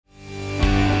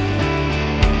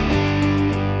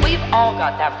all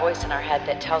got that voice in our head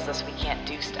that tells us we can't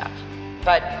do stuff.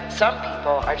 But some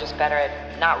people are just better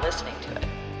at not listening to it.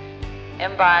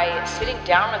 And by sitting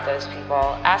down with those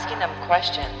people, asking them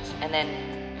questions, and then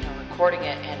recording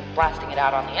it and blasting it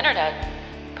out on the internet,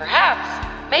 perhaps,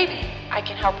 maybe, I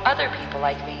can help other people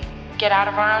like me get out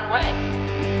of our own way.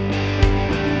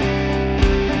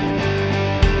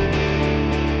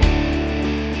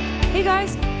 Hey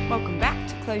guys, welcome back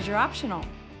to Closure Optional.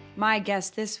 My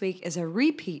guest this week is a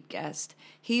repeat guest.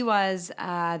 He was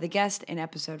the guest in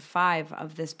episode 5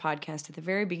 of this podcast at the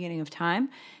very beginning of time,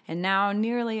 and now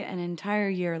nearly an entire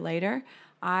year later,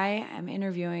 I am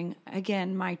interviewing,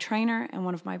 again, my trainer and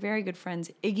one of my very good friends,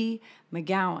 Iggy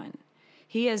McGowan.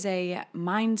 He is a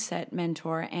mindset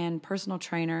mentor and personal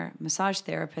trainer, massage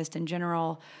therapist, and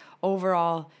general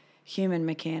overall human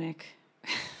mechanic,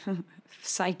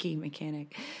 psyche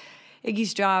mechanic.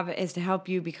 Iggy's job is to help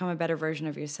you become a better version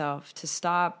of yourself, to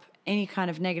stop any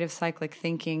kind of negative cyclic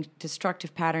thinking,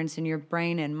 destructive patterns in your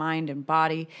brain and mind and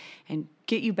body, and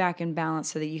get you back in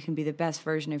balance so that you can be the best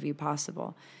version of you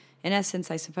possible. In essence,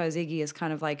 I suppose Iggy is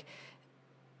kind of like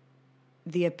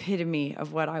the epitome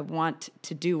of what I want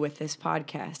to do with this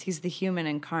podcast. He's the human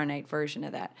incarnate version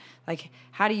of that. Like,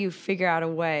 how do you figure out a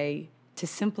way to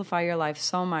simplify your life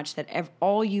so much that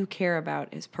all you care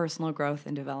about is personal growth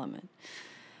and development?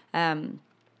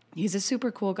 He's a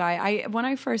super cool guy. When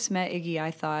I first met Iggy,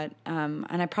 I thought, and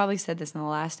I probably said this in the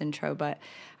last intro, but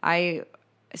I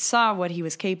saw what he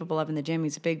was capable of in the gym.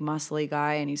 He's a big muscly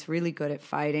guy, and he's really good at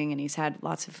fighting, and he's had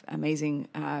lots of amazing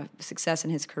success in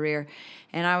his career.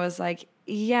 And I was like,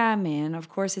 yeah, man, of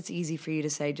course it's easy for you to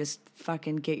say, just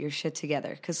fucking get your shit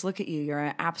together. Because look at you, you're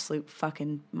an absolute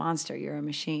fucking monster. You're a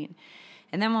machine.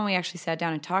 And then when we actually sat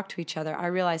down and talked to each other, I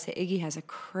realized that Iggy has a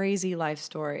crazy life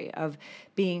story of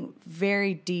being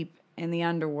very deep in the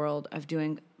underworld, of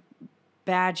doing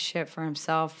bad shit for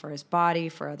himself, for his body,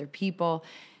 for other people,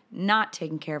 not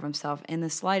taking care of himself in the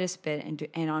slightest bit,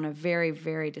 and on a very,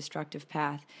 very destructive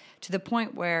path, to the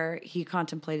point where he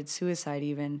contemplated suicide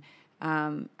even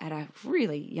at a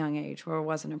really young age where it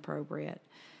wasn't appropriate.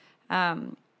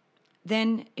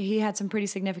 Then he had some pretty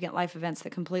significant life events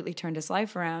that completely turned his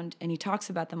life around, and he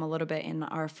talks about them a little bit in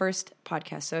our first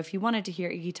podcast. So if you wanted to hear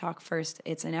Iggy talk first,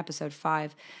 it's in episode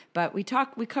 5. But we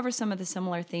cover some of the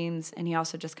similar themes, and he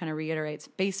also just kind of reiterates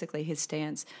basically his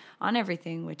stance on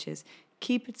everything, which is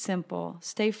keep it simple,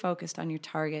 stay focused on your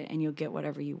target, and you'll get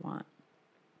whatever you want.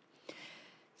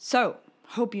 So,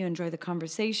 hope you enjoy the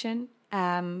conversation.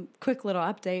 Quick little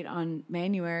update on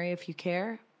Manuary, if you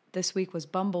care. This week was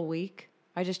Bumble Week.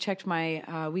 I just checked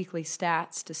my weekly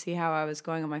stats to see how I was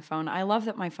going on my phone. I love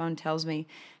that my phone tells me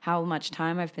how much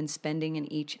time I've been spending in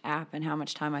each app and how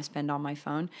much time I spend on my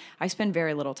phone. I spend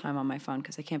very little time on my phone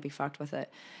because I can't be fucked with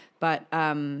it. But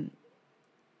I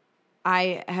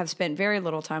have spent very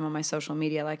little time on my social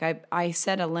media. Like I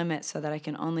set a limit so that I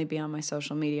can only be on my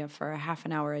social media for a half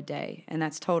an hour a day. And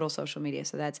that's total social media.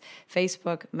 So that's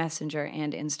Facebook, Messenger,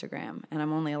 and Instagram. And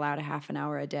I'm only allowed a half an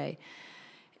hour a day.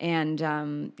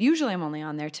 And usually I'm only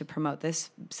on there to promote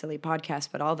this silly podcast,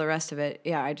 but all the rest of it,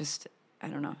 yeah, I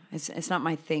don't know. It's not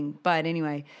my thing. But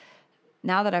anyway,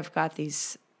 now that I've got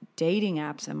these dating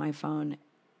apps on my phone,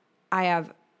 I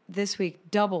have this week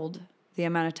doubled the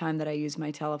amount of time that I use my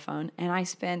telephone. And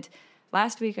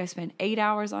last week I spent 8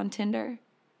 hours on Tinder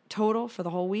total for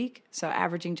the whole week, so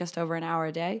averaging just over an hour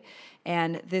a day.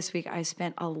 And this week I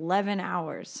spent 11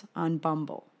 hours on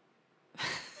Bumble.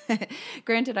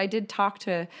 Granted, I did talk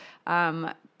to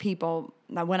people.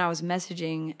 When I was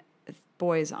messaging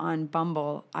boys on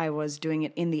Bumble, I was doing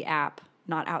it in the app,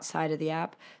 not outside of the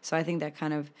app. So I think that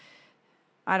kind of,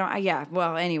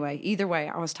 anyway, either way,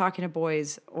 I was talking to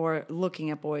boys or looking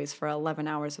at boys for 11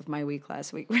 hours of my week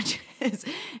last week, which is,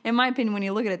 in my opinion, when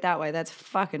you look at it that way, that's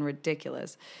fucking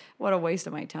ridiculous. What a waste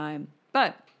of my time.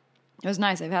 But it was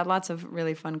nice. I've had lots of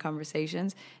really fun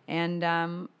conversations, and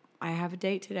I have a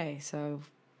date today, so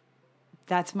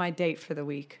that's my date for the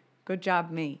week. Good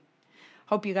job, me.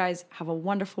 Hope you guys have a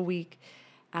wonderful week.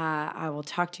 I will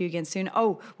talk to you again soon.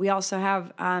 Oh, we also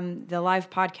have the live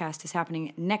podcast is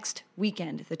happening next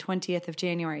weekend, the 20th of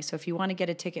January. So if you want to get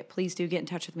a ticket, please do get in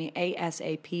touch with me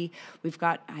ASAP. We've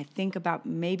got, I think, about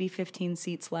maybe 15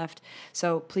 seats left.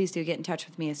 So please do get in touch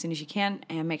with me as soon as you can,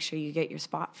 and make sure you get your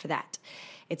spot for that.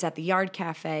 It's at the Yard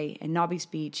Cafe in Nobby's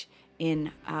Beach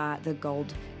in the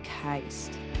Gold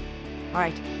Coast. All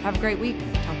right, have a great week.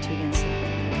 Talk to you again soon.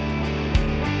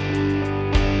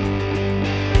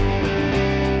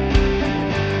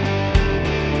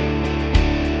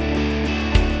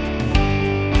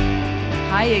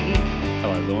 Hi, Iggy.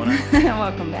 Hello, Lorna.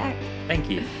 Welcome back. Thank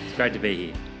you. It's great to be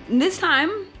here. This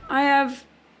time, I have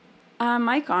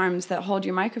Mic arms that hold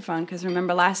your microphone, because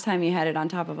remember last time you had it on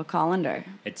top of a colander.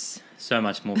 It's so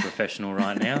much more professional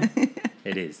right now.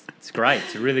 It is. It's great.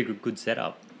 It's a really good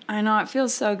setup. I know. It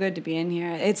feels so good to be in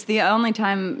here. It's the only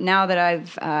time now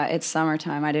that it's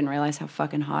summertime. I didn't realize how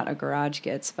fucking hot a garage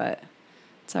gets, but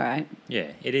it's all right.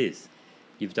 Yeah, it is.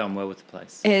 You've done well with the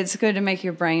place. It's good to make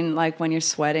your brain, like, when you're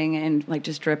sweating and, like,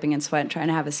 just dripping in sweat and trying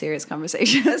to have a serious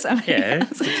conversation with somebody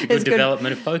else. It's a good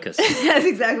development of focus. That's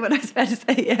exactly what I was about to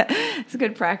say, yeah. It's a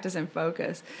good practice and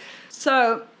focus.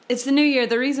 So, it's the new year.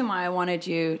 The reason why I wanted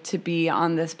you to be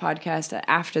on this podcast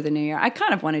after the new year, I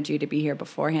kind of wanted you to be here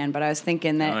beforehand, but I was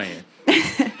thinking that,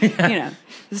 you know,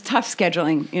 it's tough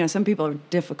scheduling. You know, some people are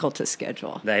difficult to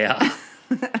schedule. They are.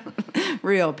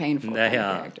 Real painful They kind of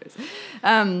are.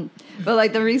 characters. But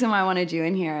like the reason why I wanted you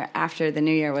in here after the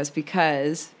new year was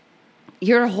because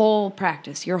your whole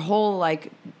practice, your whole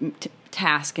like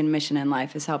task and mission in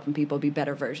life is helping people be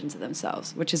better versions of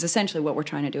themselves, which is essentially what we're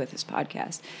trying to do with this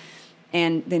podcast.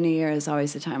 And the new year is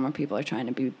always the time where people are trying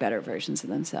to be better versions of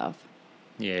themselves.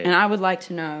 Yeah. And I would like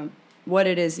to know what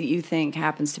it is that you think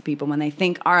happens to people when they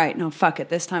think, all right, no, fuck it,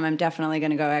 this time I'm definitely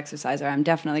going to go exercise, or I'm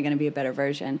definitely going to be a better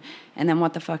version. And then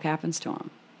what the fuck happens to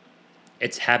them?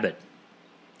 It's habit.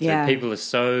 Yeah. So people are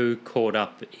so caught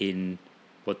up in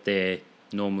what they're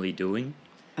normally doing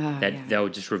that they'll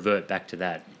just revert back to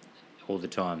that all the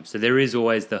time. So there is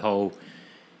always the whole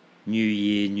new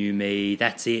year, new me,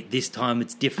 that's it, this time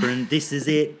it's different, this is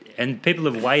it. And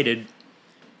people have waited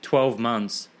 12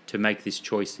 months to make this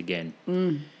choice again.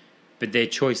 But their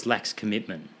choice lacks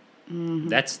commitment. Mm-hmm.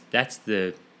 That's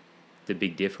the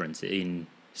big difference in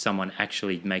someone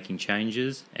actually making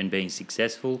changes and being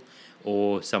successful,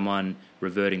 or someone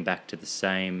reverting back to the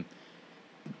same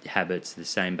habits, the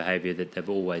same behaviour that they've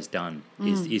always done.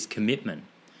 Is commitment.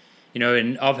 You know,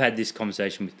 and I've had this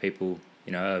conversation with people,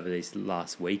 you know, over this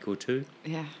last week or two.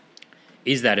 Yeah.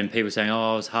 Is that, and people saying,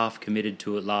 oh, I was half committed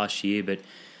to it last year, but,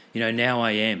 you know, now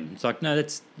I am. It's like, no,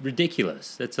 that's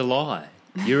ridiculous. That's a lie.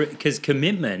 Because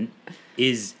commitment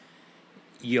is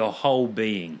your whole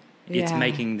being. It's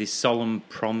making this solemn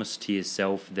promise to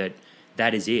yourself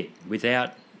that is it.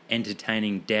 Without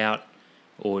entertaining doubt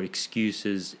or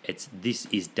excuses, this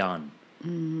is done.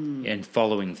 And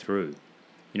following through.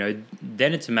 You know,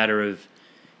 then it's a matter of,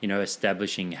 you know,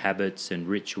 establishing habits and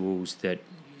rituals that,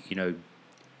 you know,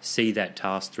 see that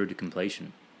task through to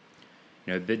completion.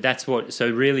 You know, but that's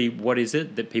so really what is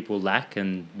it that people lack,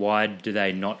 and why do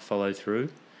they not follow through,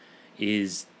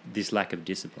 is this lack of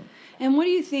discipline. And what do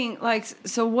you think, like,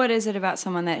 so what is it about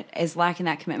someone that is lacking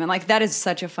that commitment? Like, that is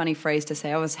such a funny phrase to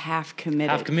say. I was half committed.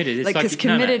 Half committed. It's because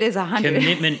committed is 100.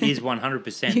 Commitment is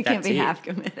 100%. You can't be half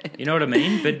committed. You know what I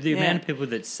mean? But the amount of people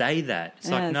that say that,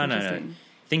 it's like, no.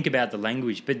 Think about the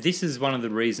language. But this is one of the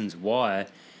reasons why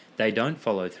they don't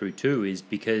follow through too, is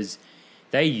because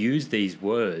they use these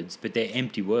words, but they're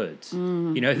empty words.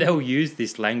 You know, they'll use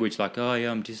this language like, oh, yeah,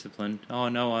 I'm disciplined. Oh,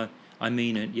 no, I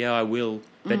mean it. Yeah, I will.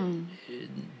 But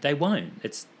they won't.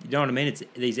 It's, you know what I mean? It's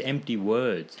these empty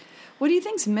words. What do you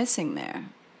think's missing there?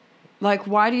 Like,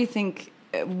 why do you think,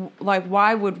 like,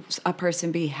 why would a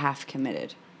person be half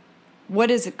committed?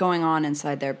 What is it going on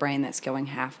inside their brain that's going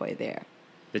halfway there?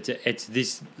 It's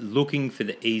this looking for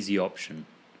the easy option.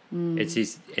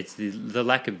 It's the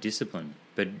lack of discipline.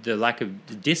 But the lack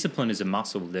of discipline is a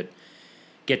muscle that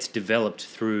gets developed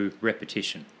through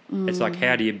repetition. It's like,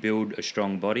 how do you build a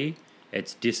strong body?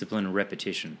 It's discipline and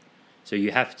repetition. So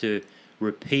you have to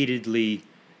repeatedly,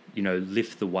 you know,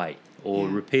 lift the weight or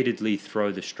repeatedly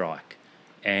throw the strike.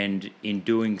 And in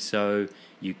doing so,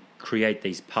 you create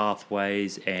these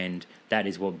pathways, and that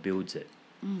is what builds it.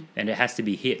 And it has to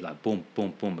be hit like boom,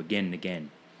 boom, boom, again and again.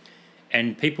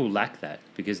 And people lack that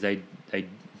because the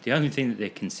only thing that they're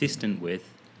consistent with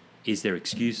is their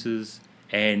excuses.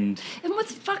 And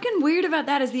what's fucking weird about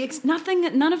that is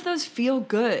none of those feel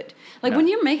good. Like, when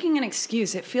you're making an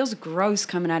excuse, it feels gross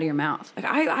coming out of your mouth. Like,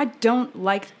 I don't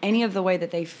like any of the way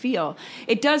that they feel.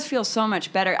 It does feel so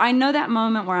much better. I know that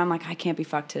moment where I'm like, I can't be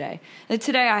fucked today. Like,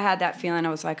 today I had that feeling. I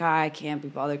was like, I can't be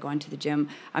bothered going to the gym.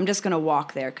 I'm just going to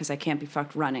walk there because I can't be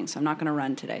fucked running, so I'm not going to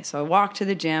run today. So I walked to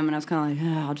the gym, and I was kind of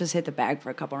like, I'll just hit the bag for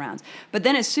a couple rounds. But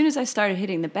then as soon as I started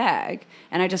hitting the bag,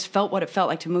 and I just felt what it felt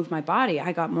like to move my body,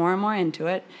 I got more and more into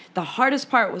it. The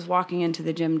hardest part was walking into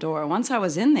the gym door. Once I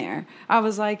was in there, I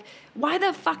was like, why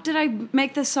the fuck did I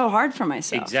make this so hard for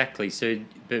myself? Exactly. So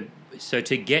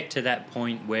to get to that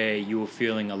point where you were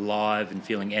feeling alive and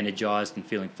feeling energized and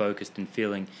feeling focused and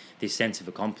feeling this sense of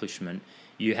accomplishment,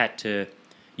 you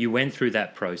went through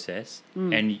that process,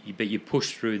 but you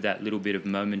pushed through that little bit of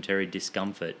momentary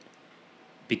discomfort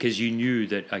because you knew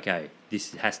that, okay,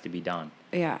 this has to be done.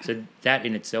 Yeah. So that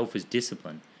in itself is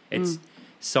discipline. It's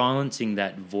silencing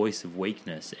that voice of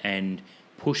weakness and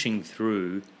pushing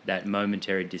through that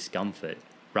momentary discomfort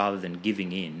rather than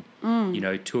giving in,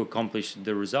 to accomplish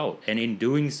the result. And in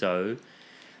doing so,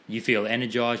 you feel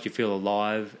energized, you feel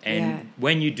alive. And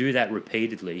when you do that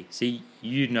repeatedly, see,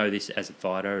 you know this as a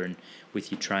fighter and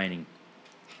with your training,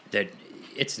 that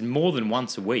it's more than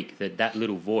once a week that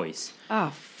little voice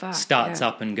starts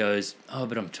up and goes, oh,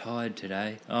 but I'm tired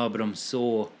today. Oh, but I'm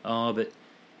sore. Oh, but...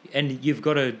 And you've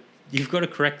got to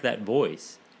correct that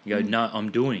voice. You go, no, I'm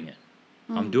doing it.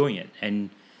 I'm doing it. And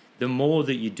the more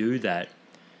that you do that,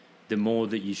 the more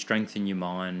that you strengthen your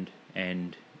mind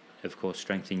and, of course,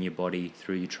 strengthen your body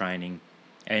through your training,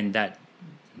 and that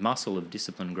muscle of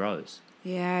discipline grows.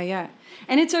 Yeah.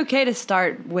 And it's okay to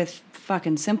start with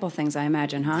fucking simple things, I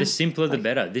imagine, huh? The simpler, the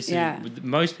better. This is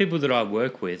most people that I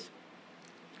work with,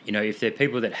 if they're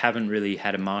people that haven't really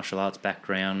had a martial arts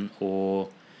background, or,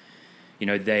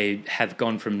 they have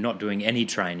gone from not doing any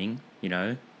training,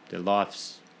 their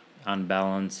life's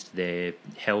unbalanced, their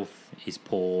health is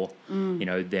poor,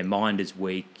 their mind is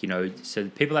weak, so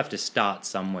people have to start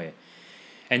somewhere.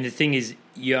 And the thing is,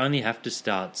 you only have to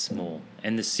start small,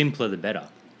 and the simpler the better.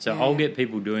 So I'll get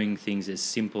people doing things as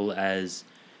simple as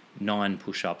 9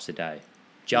 push-ups a day.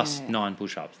 Just 9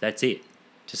 push-ups. That's it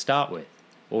to start with.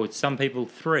 Or some people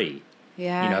 3.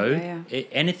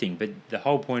 Anything. But the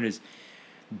whole point is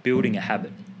building a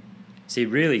habit. See,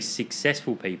 really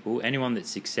successful people, anyone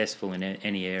that's successful in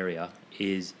any area,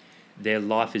 is their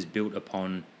life is built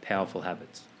upon powerful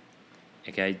habits.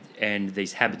 Okay? And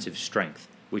these habits of strength,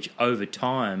 which over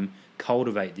time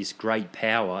cultivate this great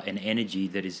power and energy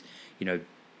that is,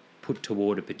 put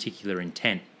toward a particular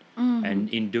intent. And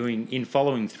in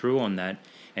following through on that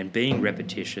and being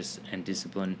repetitious and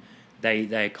disciplined,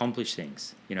 they accomplish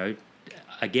things,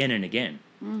 again and again.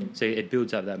 So it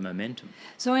builds up that momentum.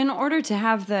 So in order to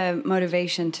have the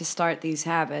motivation to start these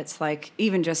habits, like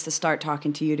even just to start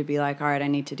talking to you, to be like, all right, I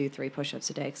need to do 3 push-ups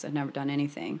a day because I've never done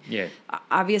anything. Yeah.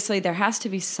 Obviously, there has to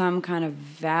be some kind of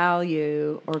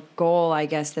value or goal, I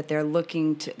guess, that they're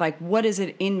looking to. Like, what is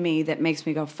it in me that makes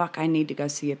me go, fuck, I need to go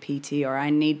see a PT, or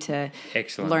I need to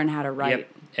learn how to write? Yep.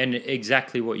 And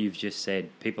exactly what you've just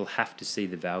said. People have to see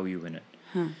the value in it.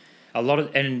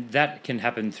 And that can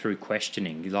happen through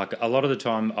questioning. Like a lot of the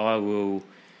time I will,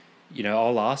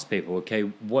 I'll ask people, okay,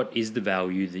 what is the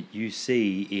value that you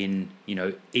see in,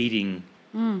 eating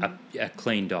a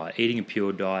clean diet, eating a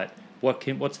pure diet?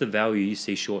 What's the value you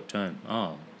see short term?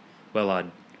 Oh, well,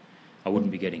 I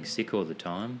wouldn't be getting sick all the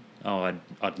time. Oh,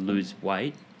 I'd lose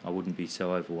weight. I wouldn't be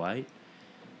so overweight.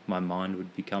 My mind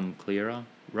would become clearer.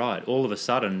 Right. All of a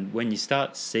sudden, when you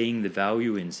start seeing the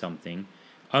value in something,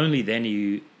 only then are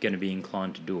you going to be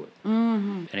inclined to do it.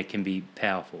 And it can be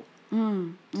powerful.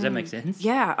 Does that make sense?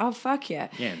 Yeah. Oh, fuck yeah.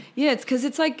 Yeah, it's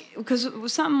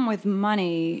because something with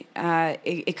money,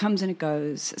 it comes and it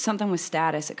goes. Something with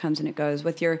status, it comes and it goes.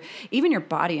 With even your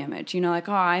body image, like,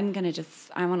 oh, I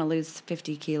want to lose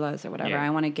 50 kilos or whatever. I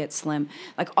want to get slim.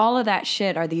 Like all of that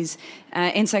shit are these,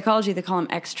 in psychology, they call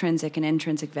them extrinsic and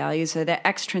intrinsic values. So the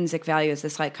extrinsic value is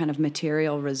this like kind of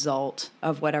material result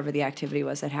of whatever the activity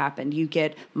was that happened. You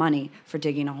get money for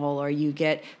digging a hole, or you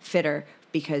get fitter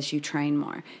because you train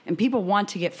more. And people want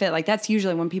to get fit. Like that's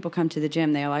usually when people come to the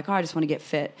gym, they're like, oh, I just want to get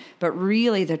fit. But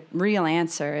really the real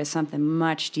answer is something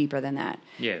much deeper than that.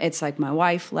 Yeah. It's like, my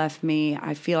wife left me.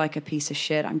 I feel like a piece of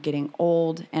shit. I'm getting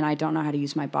old and I don't know how to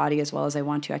use my body as well as I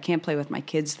want to. I can't play with my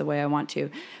kids the way I want to.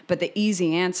 But the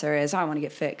easy answer is, oh, I want to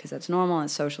get fit because that's normal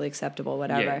and socially acceptable,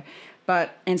 whatever. Yeah.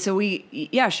 And so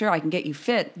sure, I can get you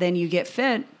fit. Then you get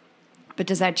fit. But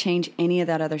does that change any of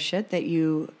that other shit that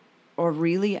you... or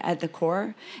really at the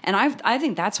core? And I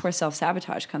think that's where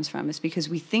self-sabotage comes from, is because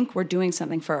we think we're doing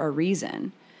something for a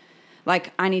reason.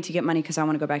 Like, I need to get money because I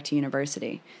want to go back to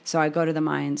university. So I go to the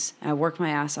mines, I work my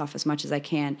ass off as much as I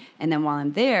can, and then while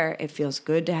I'm there, it feels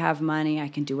good to have money. I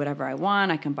can do whatever I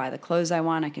want. I can buy the clothes I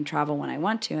want. I can travel when I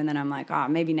want to. And then I'm like,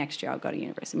 maybe next year I'll go to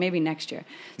university. Maybe next year.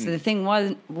 So the thing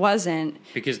wasn't...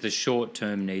 Because the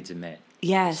short-term needs are met.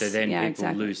 Yes. So then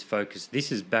people lose focus.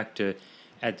 This is back to...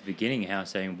 at the beginning, how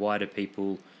saying, why do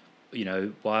people,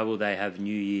 why will they have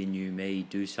New Year, New Me,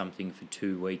 do something for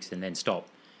 2 weeks and then stop?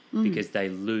 Because they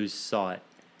lose sight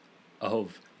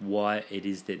of why it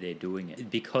is that they're doing it.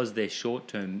 Because their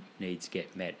short-term needs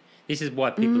get met. This is why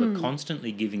people are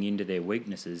constantly giving in to their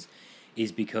weaknesses,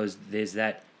 is because there's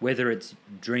that, whether it's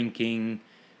drinking,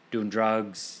 doing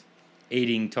drugs,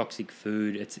 eating toxic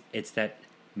food, it's that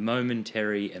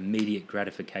momentary, immediate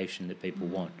gratification that people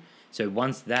want. So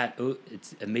once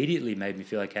it's immediately made me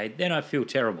feel okay, then I feel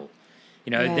terrible.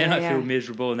 Then I feel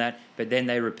miserable and that, but then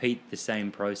they repeat the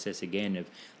same process again of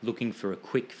looking for a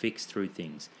quick fix through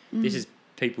things. This is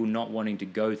people not wanting to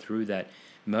go through that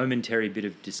momentary bit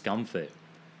of discomfort,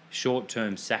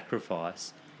 short-term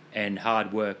sacrifice and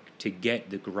hard work to get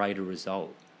the greater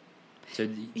result. So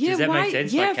does that make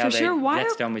sense? Yeah, like how for sure.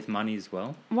 That's done with money as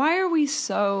well. Why are we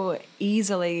so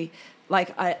easily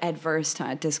adverse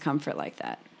to discomfort like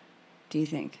that? Do you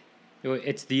think? Well,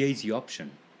 it's the easy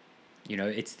option.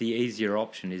 It's the easier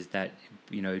option is that,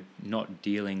 not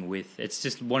dealing with, it's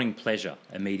just wanting pleasure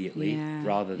immediately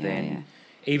rather than,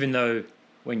 even though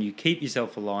when you keep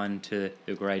yourself aligned to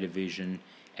the greater vision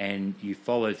and you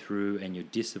follow through and you're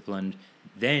disciplined,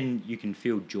 then you can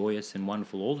feel joyous and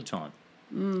wonderful all the time.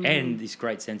 And this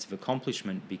great sense of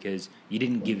accomplishment because you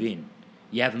didn't give in.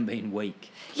 You haven't been weak.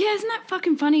 Yeah, isn't that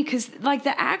fucking funny? Because, like,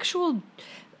 the actual,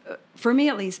 for me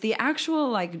at least, the actual,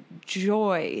 like,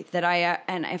 joy that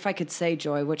and if I could say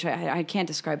joy, which I can't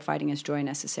describe fighting as joy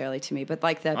necessarily to me, but,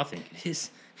 like, I think it is.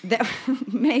 That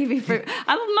maybe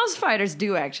most fighters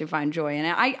do actually find joy in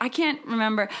it. I can't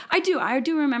remember. I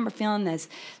do remember feeling this,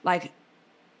 like,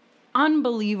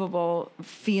 unbelievable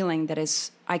feeling that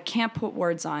is I can't put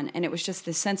words on, and it was just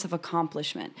this sense of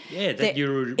accomplishment. Yeah, that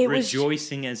you're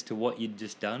rejoicing as to what you'd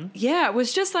just done. Yeah, it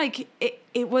was just like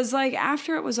it was like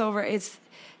after it was over, it's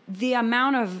the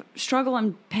amount of struggle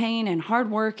and pain and hard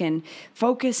work and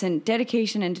focus and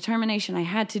dedication and determination I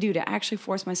had to do to actually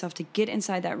force myself to get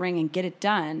inside that ring and get it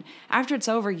done. After it's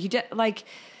over,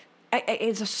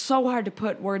 it's so hard to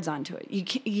put words onto it.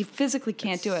 You physically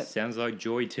can't do it. Sounds like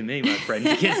joy to me, my friend,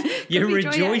 because you're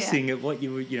rejoicing at what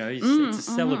it's a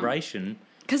celebration.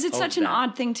 Because it's such an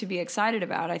odd thing to be excited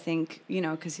about, I think,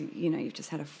 because, you've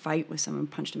just had a fight with someone,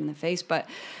 punched him in the face. But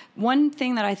one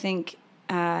thing that I think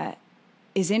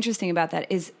is interesting about that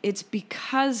is it's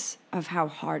because of how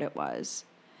hard it was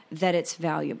that it's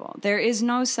valuable. There is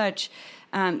no such,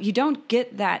 you don't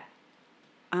get that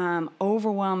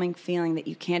overwhelming feeling that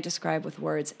you can't describe with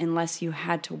words unless you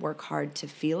had to work hard to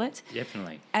feel it.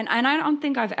 Definitely. And I don't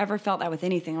think I've ever felt that with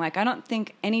anything. Like, I don't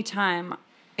think any time,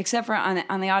 except for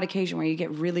on the odd occasion where you get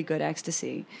really good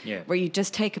ecstasy, where you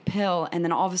just take a pill and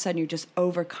then all of a sudden you're just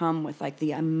overcome with, like,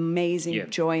 the amazing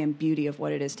joy and beauty of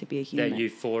what it is to be a human. That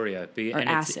euphoria. Or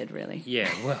acid, really. Yeah,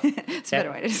 well. It's a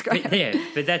better way to describe it. Yeah,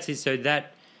 but that's it. So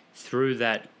that, through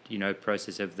that,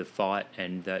 process of the fight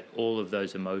and that all of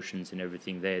those emotions and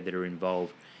everything there that are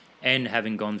involved, and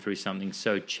having gone through something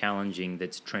so challenging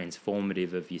that's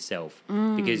transformative of yourself,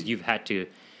 because you've had to,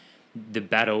 the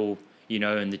battle,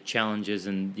 and the challenges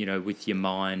and, with your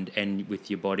mind and with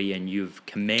your body, and you've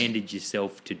commanded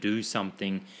yourself to do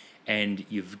something and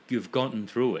you've gotten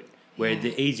through it. Where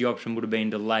the easy option would have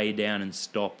been to lay down and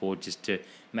stop, or just to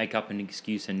make up an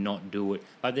excuse and not do it.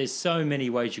 Like, there's so many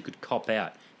ways you could cop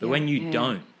out. But when you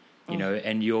don't,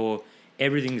 and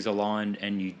everything's aligned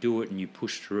and you do it and you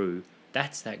push through,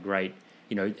 that's that great,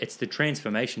 it's the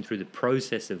transformation through the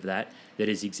process of that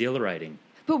is exhilarating.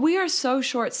 But we are so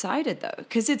short-sighted, though,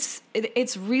 because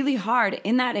it's really hard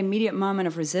in that immediate moment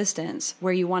of resistance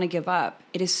where you want to give up.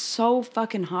 It is so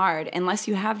fucking hard, unless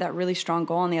you have that really strong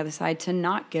goal on the other side, to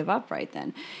not give up right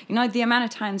then. Like, the amount of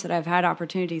times that I've had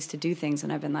opportunities to do things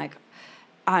and I've been like,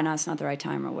 no, it's not the right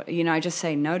time, or what, I just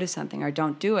say no to something or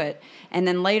don't do it. And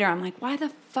then later I'm like, why the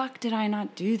fuck did I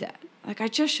not do that? Like, I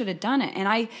just should have done it. And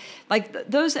I, like,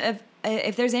 those,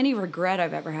 if there's any regret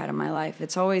I've ever had in my life,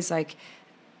 it's always like,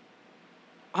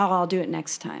 I'll do it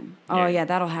next time. Oh, yeah,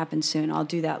 that'll happen soon. I'll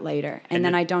do that later. And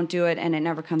then I don't do it, and it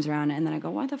never comes around. And then I go,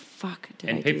 why the fuck did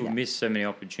I do that? And people miss so many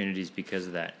opportunities because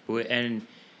of that. And,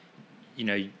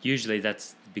 usually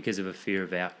that's because of a fear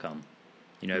of outcome.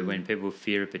 When people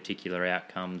fear a particular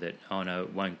outcome that, oh, no,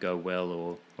 it won't go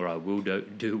well, or I will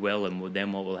do well, and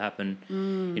then what will happen?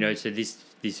 So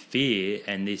this fear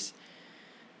and this,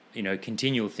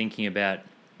 continual thinking about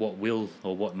what will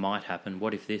or what might happen,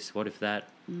 what if this, what if that,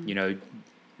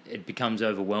 it becomes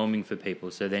overwhelming for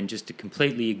people. So then just to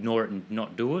completely ignore it and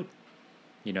not do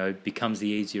it, becomes the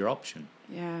easier option.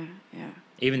 Yeah.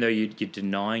 Even though you're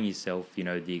denying yourself,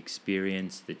 the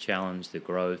experience, the challenge, the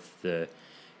growth, the,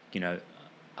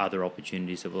 other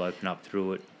opportunities that will open up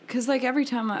through it. Because, like, every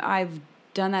time I've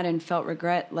done that and felt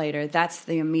regret later, that's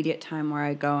the immediate time where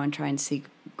I go and try and seek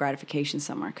gratification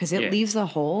somewhere, because it leaves a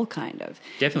hole, kind of.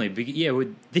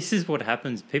 Definitely. This is what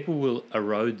happens. People will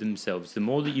erode themselves. The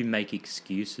more that you make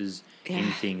excuses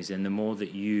in things, and the more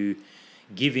that you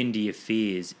give into your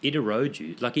fears, it erodes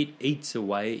you. Like, it eats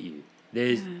away at you.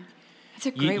 That's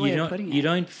a great way of putting it. You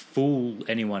don't fool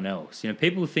anyone else.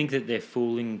 People think that they're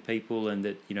fooling people and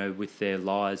that, with their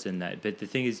lies and that. But the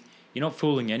thing is, you're not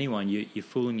fooling anyone. You're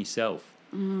fooling yourself.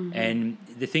 Mm-hmm. And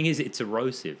the thing is, it's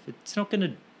erosive. It's not going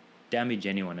to damage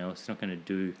anyone else. It's not going to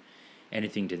do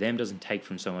anything to them. It doesn't take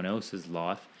from someone else's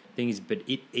life. Thing is, but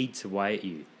it eats away at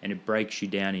you and it breaks you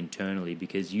down internally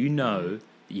because you know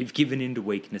that you've given into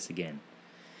weakness again.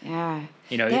 Yeah.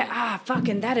 You know,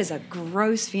 that is a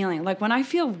gross feeling. Like when I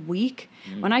feel weak,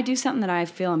 when I do something that I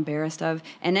feel embarrassed of,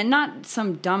 and then not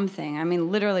some dumb thing. I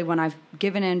mean, literally when I've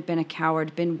given in, been a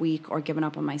coward, been weak, or given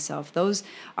up on myself, those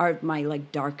are my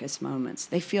like darkest moments.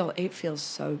 It feels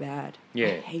so bad. Yeah.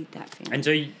 I hate that feeling. And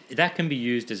so that can be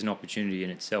used as an opportunity in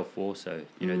itself also.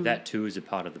 You know, that too is a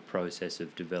part of the process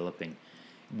of developing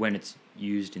when it's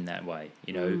used in that way,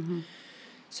 you know.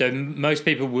 So most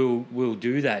people will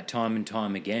do that time and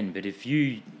time again. But if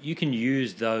you can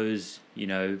use those, you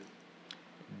know,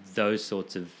 those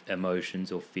sorts of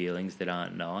emotions or feelings that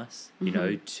aren't nice, you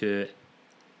know, to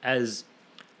as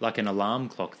like an alarm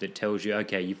clock that tells you,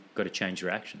 okay, you've got to change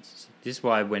your actions. So this is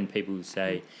why when people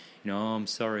say, you know, oh, I'm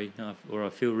sorry, or I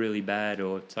feel really bad,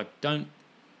 or it's like, don't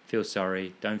feel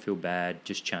sorry, don't feel bad,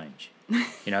 just change.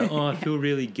 You know, oh, I feel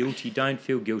really guilty, don't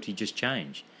feel guilty, just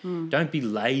change. Don't be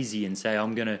lazy and say,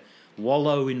 I'm going to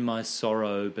wallow in my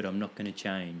sorrow, but I'm not going to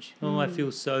change. Oh, I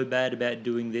feel so bad about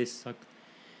doing this. Like,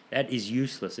 that is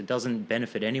useless. It doesn't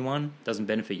benefit anyone, doesn't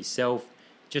benefit yourself.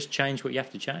 Just change what you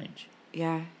have to change.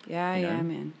 Yeah, You know?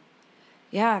 man.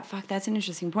 Yeah, fuck, that's an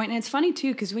interesting point. And it's funny,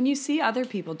 too, because when you see other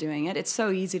people doing it, it's so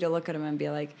easy to look at them and be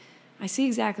like, I see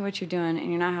exactly what you're doing, and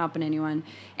you're not helping anyone.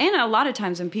 And a lot of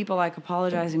times when people, like,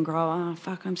 apologize and grow, oh,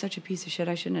 fuck, I'm such a piece of shit,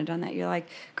 I shouldn't have done that. You're like,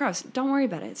 gross, don't worry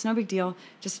about it. It's no big deal.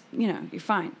 Just, you know, you're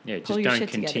fine. Yeah, Pull just your don't shit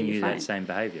together, continue you're that fine. same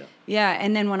behaviour. Yeah,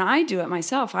 and then when I do it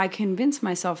myself, I convince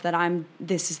myself that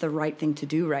this is the right thing to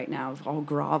do right now. I'll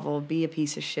grovel, be a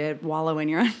piece of shit, wallow in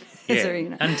your own misery. You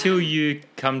know? Until you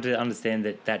come to understand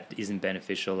that that isn't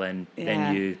beneficial, and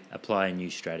then you apply a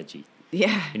new strategy.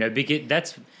 Yeah. You know, because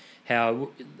that's how,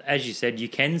 as you said, you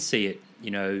can see it,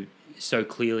 you know, so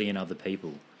clearly in other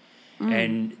people.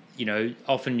 And, you know,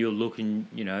 often you'll look and,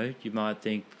 you know, you might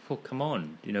think, well, come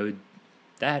on, you know,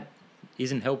 that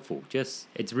isn't helpful.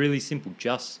 It's really simple.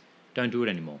 Just don't do it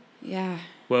anymore. Yeah.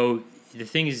 Well, the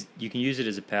thing is, you can use it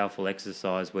as a powerful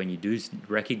exercise when you do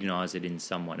recognize it in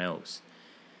someone else,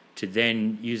 to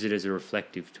then use it as a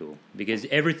reflective tool, because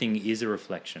everything is a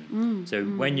reflection. So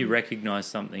when you recognize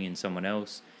something in someone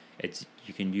else,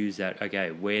 you can use that,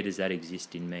 okay, where does that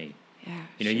exist in me? Yeah.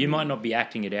 You know, you might not be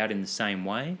acting it out in the same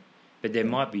way, but there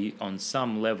might be on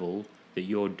some level that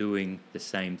you're doing the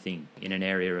same thing in an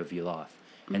area of your life.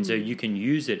 And so you can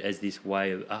use it as this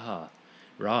way of,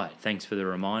 right, thanks for the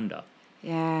reminder.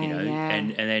 Yeah, You know, yeah.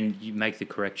 and then you make the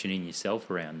correction in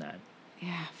yourself around that.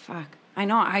 Yeah, fuck. I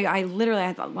know. I literally,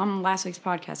 on last week's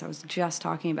podcast, I was just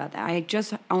talking about that. I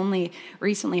just only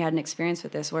recently had an experience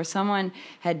with this where someone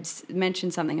had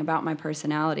mentioned something about my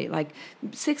personality. Like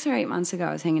 6 or 8 months ago,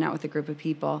 I was hanging out with a group of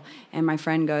people, and my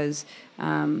friend goes,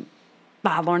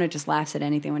 Lorna just laughs at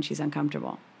anything when she's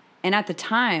uncomfortable. And at the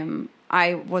time,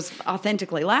 I was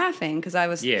authentically laughing because I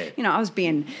was, you know, I was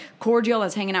being cordial. I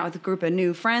was hanging out with a group of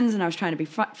new friends, and I was trying to be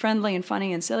friendly and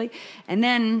funny and silly. And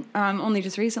then only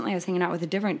just recently, I was hanging out with a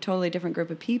totally different group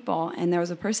of people, and there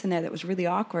was a person there that was really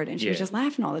awkward, and she was just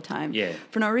laughing all the time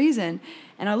for no reason.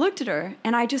 And I looked at her,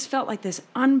 and I just felt like this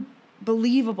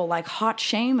unbelievable, like, hot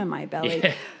shame in my belly.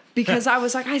 Yeah. Because I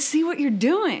was like, I see what you're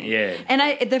doing. Yeah. And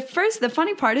the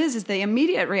funny part is the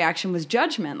immediate reaction was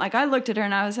judgment. Like, I looked at her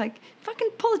and I was like, fucking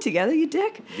pull it together, you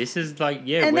dick. This is like,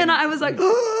 And then I was like,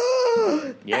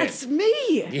 oh, that's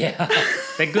me. Yeah.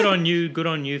 But good on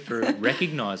you for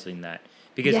recognizing that.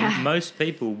 Because most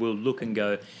people will look and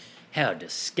go, how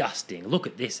disgusting, look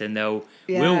at this. And will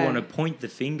want to point the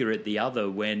finger at the other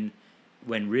when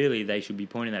really they should be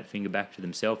pointing that finger back to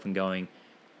themselves and going,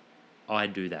 I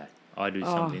do that. I do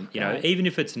something, you know, even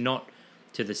if it's not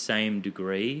to the same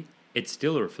degree, it's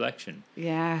still a reflection.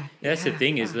 Yeah. That's the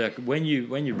thing is, like, when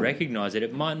you recognize it,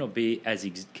 it might not be as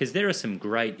because there are some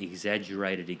great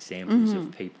exaggerated examples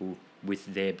of people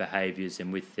with their behaviors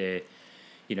and with their,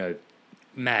 you know,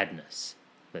 madness,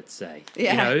 let's say,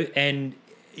 you know, and,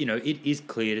 you know, it is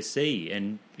clear to see,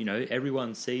 and, you know,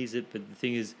 everyone sees it. But the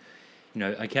thing is, you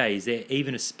know, okay, is there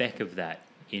even a speck of that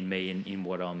in me and in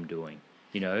what I'm doing?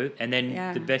 You know, and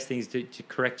then the best thing is to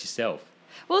correct yourself.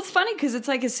 Well, it's funny because it's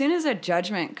like as soon as a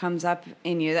judgment comes up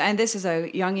in you, and this is a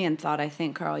Jungian thought, I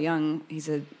think. Carl Jung, he's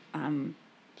a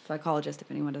psychologist, if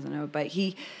anyone doesn't know, but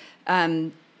he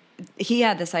had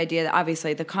this idea that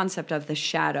obviously the concept of the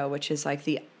shadow, which is like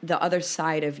the other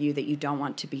side of you that you don't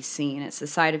want to be seen. It's the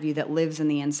side of you that lives in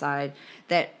the inside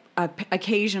that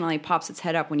occasionally pops its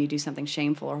head up when you do something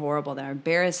shameful or horrible, that are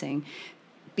embarrassing.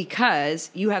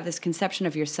 because you have this conception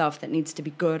of yourself that needs to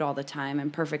be good all the time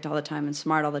and perfect all the time and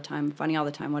smart all the time, funny all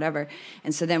the time, whatever.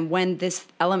 And so then when this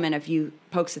element of you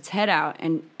pokes its head out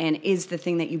and is the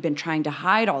thing that you've been trying to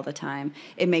hide all the time,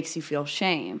 it makes you feel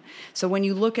shame. So when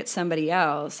you look at somebody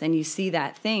else and you see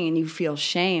that thing and you feel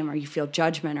shame or you feel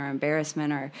judgment or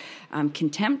embarrassment or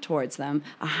contempt towards them,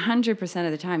 100%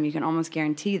 of the time you can almost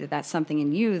guarantee that that's something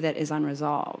in you that is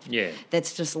unresolved. Yeah.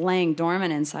 That's just laying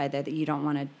dormant inside there that you don't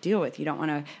want to deal with. You don't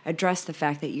want to address the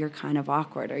fact that you're kind of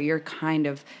awkward or you're kind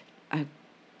of a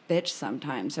bitch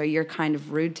sometimes or you're kind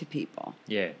of rude to people.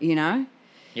 Yeah. You know?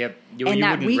 Yep. You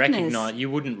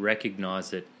wouldn't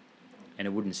recognize it, and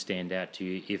it wouldn't stand out to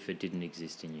you if it didn't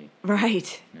exist in you.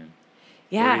 Right.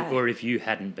 Yeah. Or if you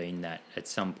hadn't been that at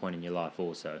some point in your life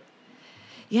also.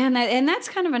 Yeah, and that's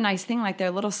kind of a nice thing. Like, they're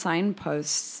little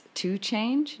signposts to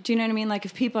change. Do you know what I mean? Like,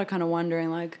 if people are kind of wondering,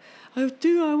 like, I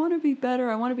want to be better,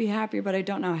 I want to be happier, but I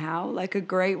don't know how. Like, a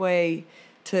great way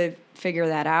to figure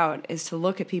that out is to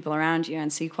look at people around you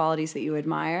and see qualities that you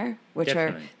admire, which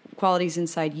Definitely. are qualities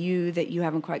inside you that you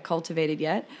haven't quite cultivated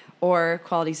yet, or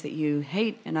qualities that you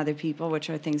hate in other people, which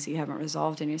are things that you haven't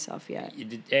resolved in yourself yet.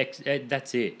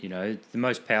 That's it. You know, the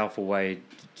most powerful way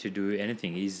to do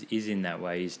anything is in that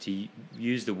way, is to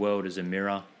use the world as a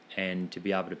mirror and to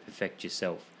be able to perfect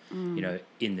yourself, you know,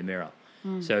 in the mirror.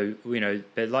 So, you know,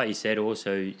 but like you said,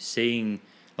 also seeing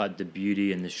like the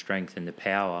beauty and the strength and the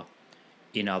power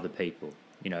in other people,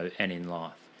 you know, and in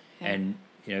life. Yeah. And,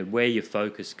 you know, where your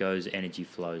focus goes, energy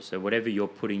flows. So whatever you're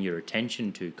putting your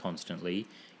attention to constantly,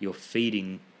 you're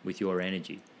feeding with your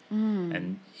energy.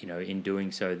 And, you know, in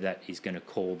doing so, that is going to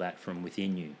call that from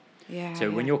within you. Yeah.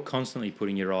 So when you're constantly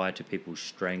putting your eye to people's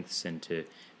strengths and to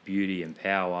beauty and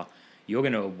power, you're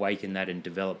going to awaken that and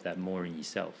develop that more in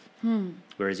yourself.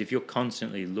 Whereas if you're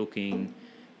constantly looking,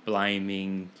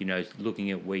 blaming, you know, looking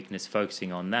at weakness,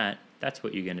 focusing on that, that's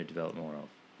what you're going to develop more of.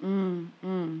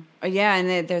 Yeah,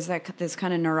 and there's this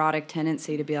kind of neurotic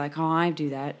tendency to be like, oh, I do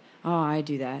that. Oh, I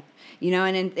do that. You know,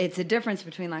 and it's a difference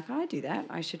between like, oh, I do that,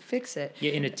 I should fix it.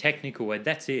 Yeah, in a technical way,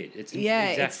 that's it.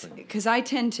 Exactly. Because I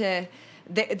tend to...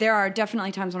 There are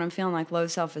definitely times when I'm feeling like low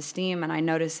self-esteem and I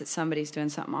notice that somebody's doing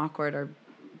something awkward or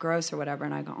gross or whatever,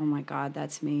 and I go, oh my God,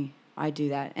 that's me. I do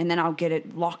that. And then I'll get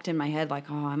it locked in my head like,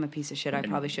 oh, I'm a piece of shit. I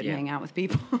probably shouldn't hang out with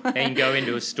people. And go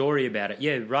into a story about it.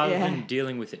 Yeah, rather than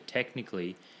dealing with it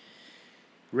technically,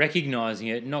 recognizing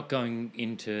it, not going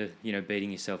into, you know,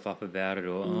 beating yourself up about it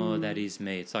or, oh, that is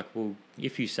me. It's like, well,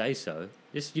 if you say so,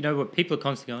 just, you know, what people are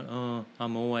constantly going, oh,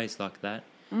 I'm always like that.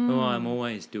 Oh, I'm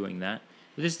always doing that.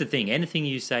 But this is the thing. Anything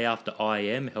you say after I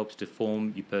am helps to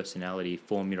form your personality,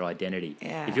 form your identity.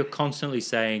 Yeah. If you're constantly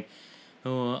saying,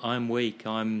 oh, I'm weak,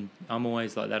 I'm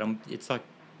always like that, it's like,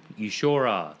 you sure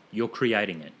are. You're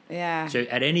creating it. Yeah. So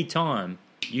at any time,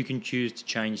 you can choose to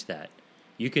change that.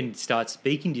 You can start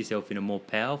speaking to yourself in a more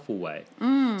powerful way.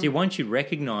 See, once you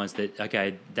recognize that,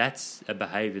 okay, that's a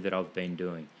behavior that I've been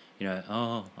doing, you know,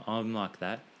 oh, I'm like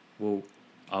that. Well,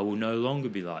 I will no longer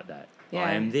be like that. Yeah.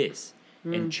 I am this.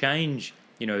 And change,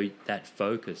 you know, that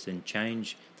focus and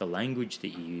change the language that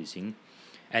you're using.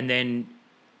 And then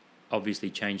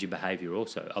obviously change your behavior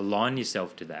also. Align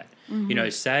yourself to that. You know,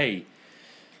 say,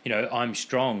 you know, I'm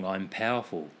strong, I'm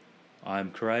powerful,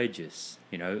 I'm courageous,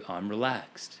 you know, I'm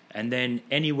relaxed. And then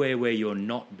anywhere where you're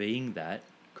not being that,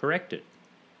 correct it.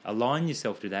 Align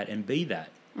yourself to that and be that.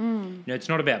 You know, it's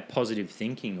not about positive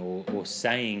thinking or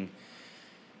saying,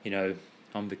 you know,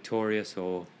 I'm victorious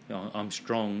or I'm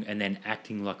strong and then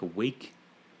acting like a weak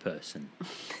person.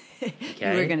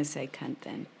 Okay? You were going to say cunt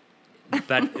then.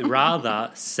 But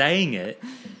rather saying it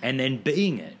and then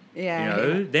being it. Yeah. You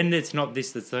know, then it's not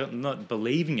this, that's not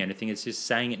believing anything, it's just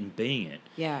saying it and being it.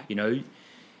 Yeah. You know,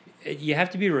 you have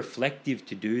to be reflective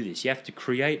to do this. You have to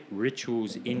create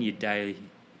rituals in your day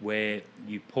where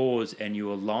you pause and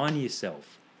you align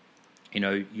yourself. You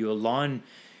know, you align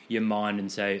your mind and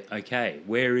say, okay,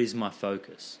 where is my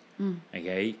focus?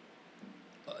 Okay.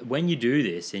 When you do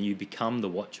this and you become the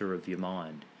watcher of your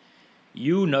mind,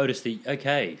 you'll notice that,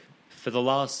 okay, for the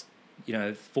last, you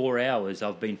know, 4 hours,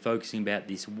 I've been focusing about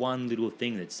this one little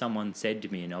thing that someone said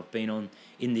to me, and I've been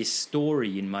in this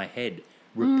story in my head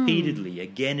repeatedly,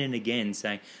 again and again,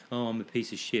 saying, oh, I'm a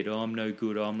piece of shit, oh, I'm no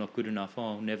good, oh, I'm not good enough,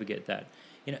 oh, I'll never get that.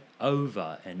 You know,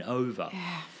 over and over.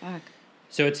 Yeah, fuck.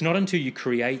 So it's not until you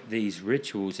create these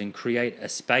rituals and create a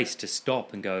space to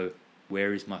stop and go,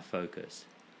 where is my focus?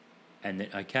 And then,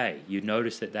 okay, you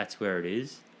notice that that's where it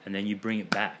is, and then you bring it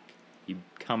back. You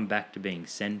come back to being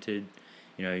centered,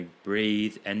 you know,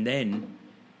 breathe, and then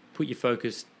put your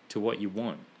focus to what you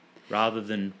want. rather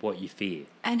than what you fear.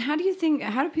 And how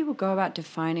do people go about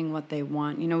defining what they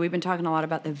want? You know, we've been talking a lot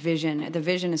about the vision. The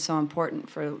vision is so important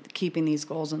for keeping these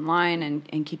goals in line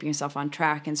and keeping yourself on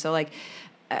track. And so, like,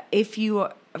 if you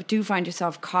do find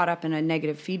yourself caught up in a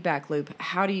negative feedback loop,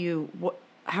 how are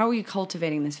you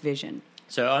cultivating this vision?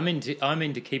 So I'm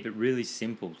into keep it really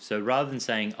simple. So rather than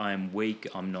saying I'm weak,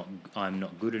 I'm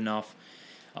not good enough,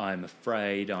 I'm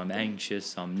afraid, I'm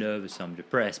anxious, I'm nervous, I'm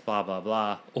depressed, blah, blah,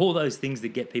 blah. All those things that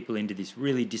get people into this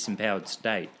really disempowered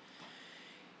state.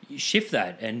 You shift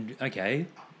that and, okay,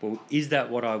 well, is that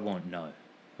what I want? No.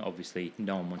 Obviously,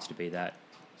 no one wants to be that.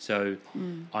 So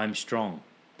I'm strong.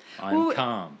 I'm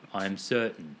calm. I'm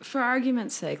certain. For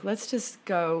argument's sake, let's just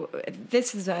go.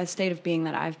 This is a state of being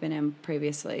that I've been in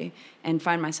previously and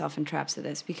find myself in traps of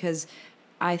this because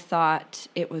I thought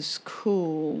it was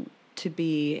cool to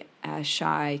be a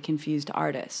shy, confused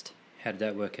artist. How did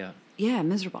that work out? Yeah,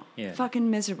 miserable. Yeah. Fucking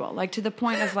miserable. Like to the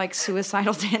point of like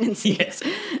suicidal tendencies.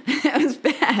 Yeah. It was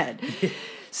bad.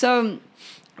 So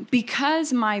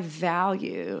because my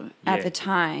value at the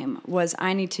time was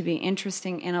I need to be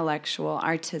interesting, intellectual,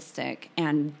 artistic,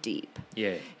 and deep.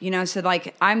 Yeah. You know, so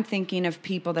like I'm thinking of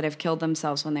people that have killed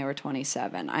themselves when they were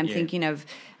 27. I'm thinking of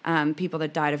people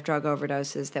that died of drug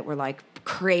overdoses that were like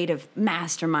creative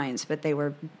masterminds, but they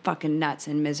were fucking nuts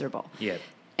and miserable. Yeah.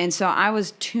 And so I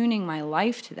was tuning my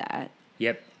life to that.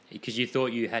 Yep. Because you thought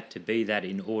you had to be that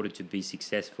in order to be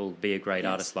successful, be a great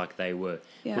artist like they were.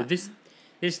 Yeah. Well, this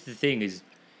the thing is,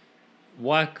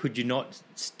 why could you not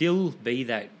still be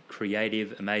that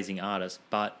creative, amazing artist,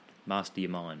 but master your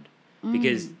mind?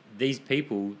 Because these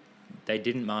people, they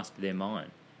didn't master their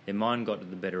mind. Their mind got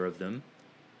the better of them.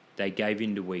 They gave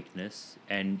in to weakness.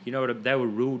 And you know what? They were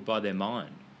ruled by their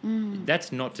mind.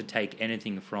 That's not to take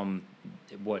anything from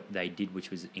what they did, which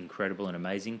was incredible and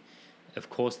amazing. Of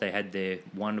course, they had their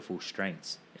wonderful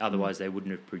strengths. Otherwise, they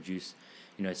wouldn't have produced,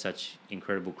 such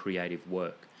incredible creative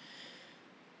work.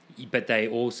 But they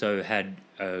also had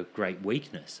a great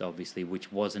weakness, obviously,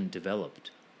 which wasn't developed.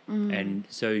 And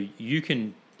so you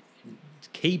can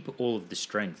keep all of the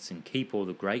strengths and keep all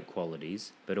the great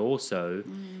qualities, but also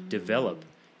develop,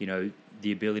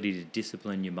 the ability to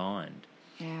discipline your mind.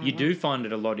 Yeah, you do find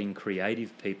it a lot in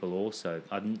creative people also.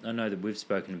 I know that we've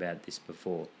spoken about this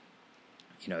before.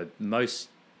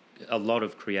 A lot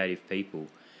of creative people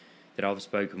that I've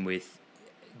spoken with,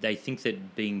 they think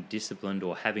that being disciplined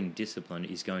or having discipline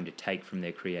is going to take from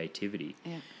their creativity.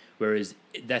 Yeah. Whereas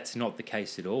that's not the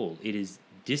case at all. It is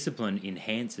discipline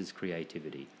enhances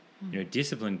creativity.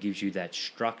 Discipline gives you that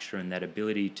structure and that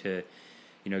ability to,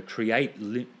 create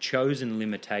chosen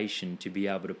limitation to be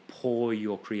able to pour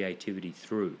your creativity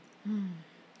through.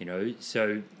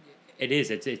 So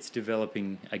it's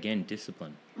developing, again,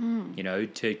 discipline,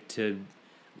 to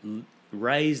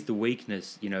raise the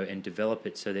weakness, and develop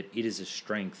it so that it is a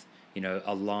strength,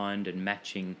 aligned and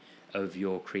matching of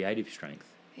your creative strength.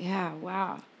 Yeah,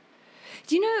 wow.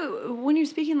 Do you know, when you're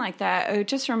speaking like that, it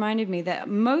just reminded me that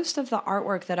most of the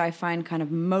artwork that I find kind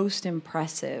of most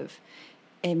impressive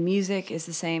in music is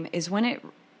the same, is when it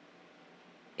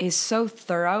is so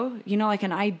thorough, like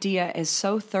an idea is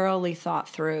so thoroughly thought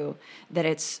through that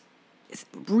it's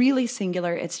really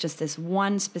singular. It's just this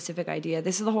one specific idea.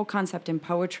 This is the whole concept in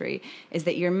poetry, is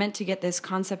that you're meant to get this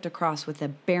concept across with the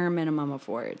bare minimum of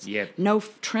words. Yep. No,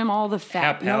 trim all the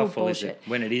fat. How powerful no is it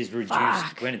when it is reduced?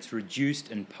 Fuck. When it's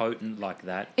reduced and potent like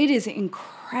that? It is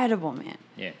incredible, man.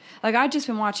 Yeah. Like, I've just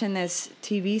been watching this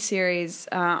TV series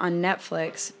on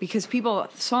Netflix because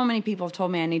so many people have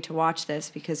told me I need to watch this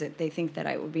because they think that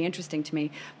it would be interesting to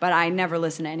me. But I never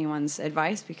listen to anyone's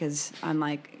advice because I'm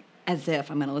like, as if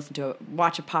I'm going to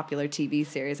watch a popular TV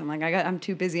series. I'm like, I'm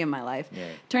too busy in my life. Yeah.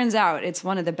 Turns out it's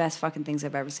one of the best fucking things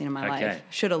I've ever seen in my life.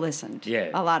 Should have listened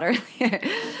a lot earlier.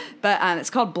 But it's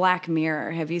called Black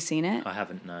Mirror. Have you seen it? I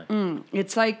haven't, no.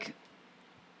 It's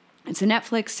a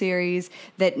Netflix series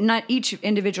that not each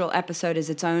individual episode is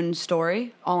its own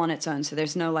story, all on its own. So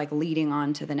there's no like leading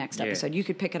on to the next episode. You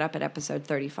could pick it up at episode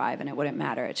 35 and it wouldn't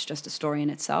matter. It's just a story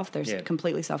in itself. They're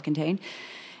completely self-contained.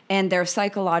 And they're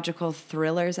psychological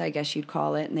thrillers, I guess you'd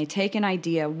call it. And they take an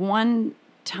idea, one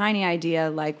tiny idea,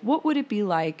 like what would it be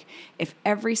like if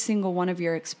every single one of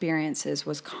your experiences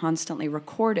was constantly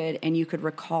recorded and you could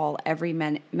recall every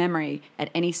memory at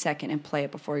any second and play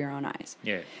it before your own eyes?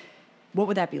 Yeah. What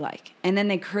would that be like? And then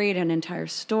they create an entire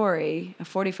story, a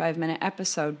 45-minute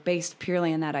episode based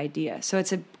purely on that idea. So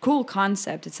it's a cool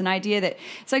concept. It's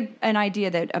like an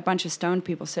idea that a bunch of stoned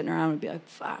people sitting around would be like,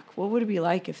 fuck, what would it be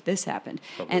like if this happened?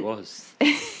 Probably was.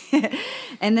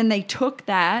 And then they took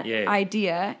that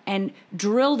idea and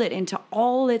drilled it into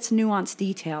all its nuanced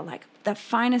detail, like the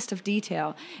finest of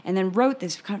detail, and then wrote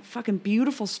this kind of fucking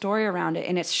beautiful story around it,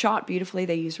 and it's shot beautifully.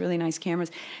 They use really nice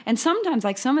cameras. And sometimes,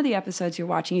 like some of the episodes you're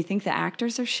watching, you think the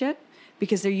actors are shit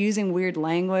because they're using weird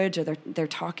language or they're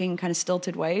talking kind of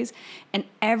stilted ways. And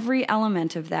every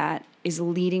element of that is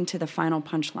leading to the final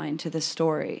punchline, to the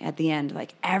story at the end.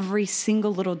 Like every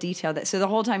single little detail so the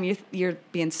whole time you're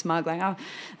being smug, like, oh,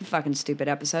 fucking stupid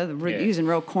episode, using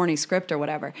real corny script or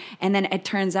whatever. And then it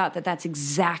turns out that that's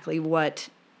exactly what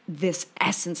this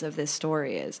essence of this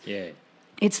story is. Yeah.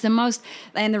 It's the most,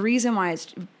 and the reason why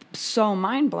it's so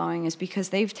mind-blowing is because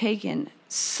they've taken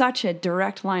such a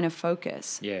direct line of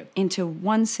focus into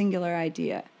one singular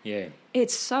idea. Yeah.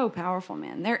 It's so powerful,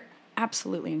 man. They're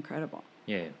absolutely incredible.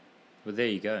 Yeah. Well, there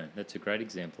you go. That's a great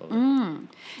example of it.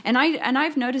 And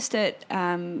I've noticed it,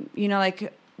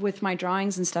 like with my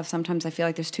drawings and stuff, sometimes I feel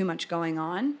like there's too much going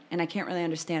on and I can't really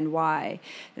understand why.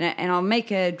 And I'll make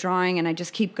a drawing and I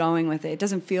just keep going with it. It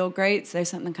doesn't feel great, so there's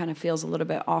something kind of feels a little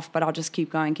bit off, but I'll just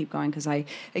keep going because I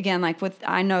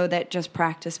know that just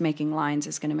practice making lines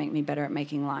is going to make me better at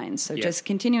making lines. So just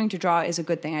continuing to draw is a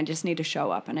good thing. I just need to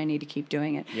show up and I need to keep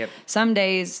doing it. Yep. Some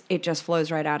days it just flows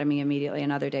right out of me immediately,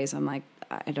 and other days I'm like,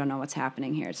 I don't know what's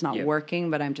happening here. It's not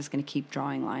working, but I'm just going to keep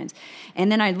drawing lines.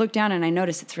 And then I look down and I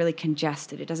notice it's really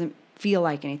congested. It doesn't feel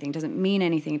like anything. It doesn't mean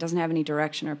anything. It doesn't have any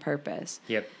direction or purpose.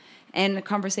 Yep. And the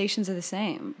conversations are the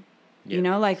same. Yep. You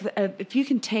know, like if you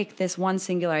can take this one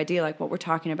singular idea, like what we're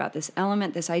talking about, this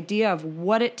element, this idea of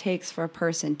what it takes for a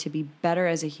person to be better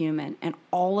as a human and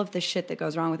all of the shit that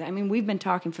goes wrong with it. I mean, we've been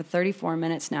talking for 34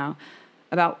 minutes now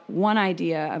about one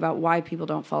idea about why people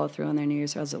don't follow through on their New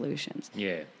Year's resolutions.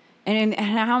 Yeah. And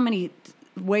how many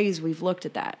ways we've looked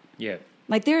at that. Yeah.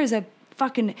 Like there is a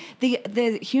fucking,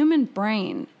 the human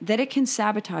brain, that it can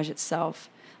sabotage itself.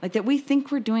 Like that we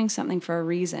think we're doing something for a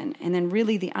reason. And then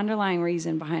really the underlying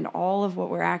reason behind all of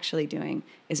what we're actually doing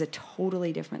is a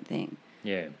totally different thing.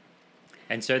 Yeah.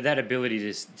 And so that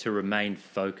ability to remain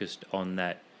focused on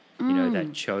that,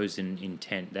 that chosen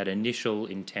intent, that initial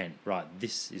intent, right,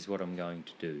 this is what I'm going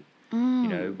to do.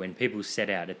 When people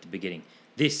set out at the beginning,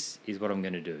 this is what I'm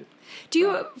going to do. Do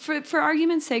you, for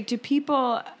argument's sake, do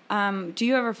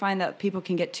you ever find that people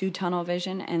can get too tunnel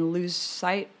vision and lose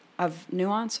sight of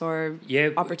nuance or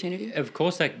opportunity? Of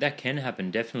course, that can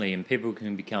happen, definitely. And people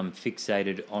can become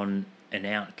fixated on an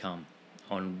outcome,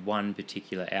 on one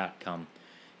particular outcome.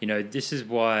 This is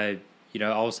why,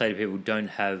 I'll say to people, don't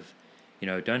have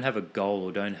a goal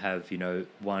or don't have,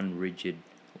 one rigid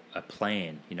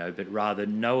plan, but rather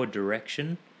know a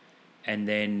direction and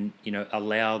then,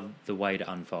 allow the way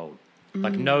to unfold.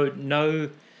 Like know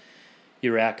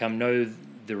your outcome, know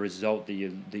the result that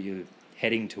you're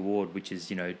heading toward, which is,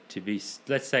 to be,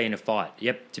 let's say in a fight,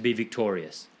 to be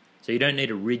victorious. So you don't need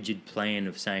a rigid plan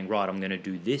of saying, right, I'm going to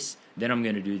do this, then I'm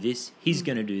going to do this, he's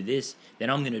going to do this,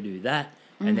 then I'm going to do that,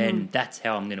 and then that's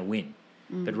how I'm going to win.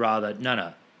 But rather,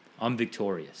 no, I'm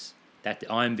victorious. That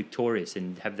I'm victorious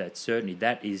and have that certainty.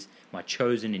 That is my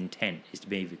chosen intent, is to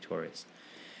be victorious.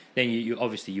 Then you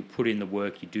obviously you put in the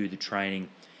work, you do the training,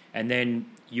 and then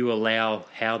you allow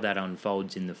how that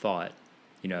unfolds in the fight,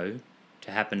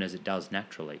 to happen as it does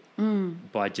naturally,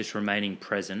 by just remaining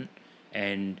present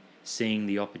and seeing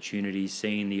the opportunities,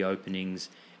 seeing the openings,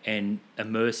 and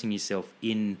immersing yourself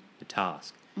in the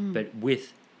task, but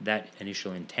with that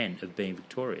initial intent of being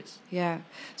victorious. Yeah.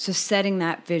 So setting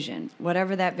that vision,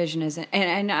 whatever that vision is,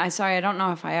 and I don't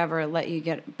know if I ever let you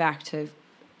get back to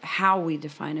how we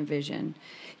define a vision.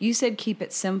 You said keep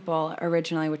it simple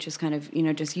originally, which is kind of,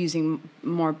 just using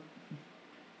more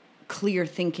clear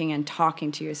thinking and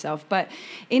talking to yourself. But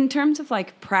in terms of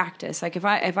like practice, like if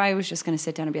I was just going to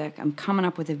sit down and be like, I'm coming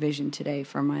up with a vision today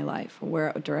for my life, or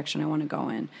where direction I want to go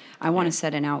in, I want to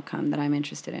set an outcome that I'm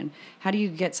interested in. How do you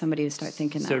get somebody to start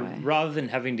thinking that way? So rather than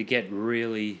having to get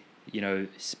really,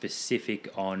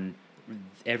 specific on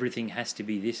everything has to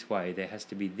be this way, there has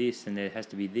to be this, and there has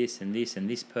to be this and this and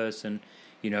this person,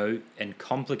 and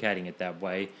complicating it that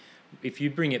way. If you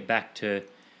bring it back to,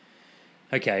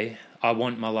 okay, I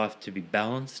want my life to be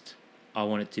balanced. I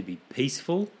want it to be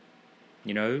peaceful.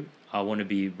 I want to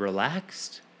be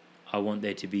relaxed. I want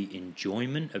there to be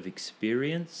enjoyment of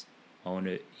experience. I want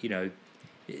to,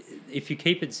 if you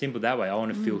keep it simple that way, I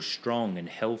want to feel strong and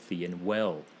healthy and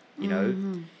well,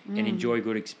 and enjoy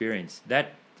good experience.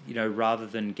 That, rather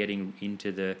than getting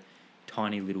into the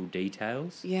tiny little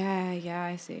details. Yeah,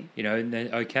 I see. And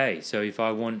then, okay, so if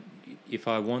I want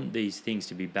these things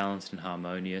to be balanced and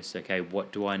harmonious, okay,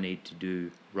 what do I need to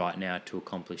do right now to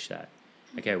accomplish that?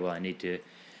 Okay, well, I need to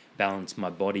balance my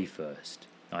body first.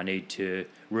 I need to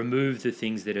remove the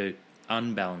things that are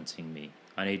unbalancing me.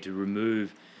 I need to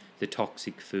remove the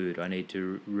toxic food. I need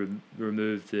to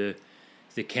remove the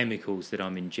the chemicals that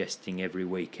I'm ingesting every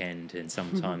weekend and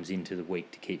sometimes into the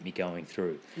week to keep me going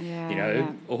through,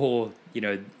 or,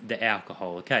 the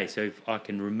alcohol. Okay, so if I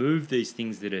can remove these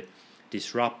things that are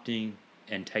disrupting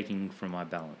and taking from my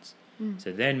balance,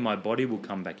 so then my body will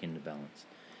come back into balance.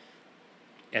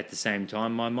 At the same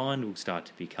time, my mind will start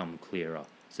to become clearer.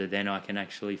 So then I can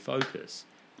actually focus.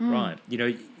 Right.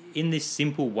 In this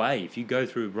simple way, if you go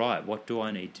through, right, what do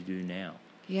I need to do now?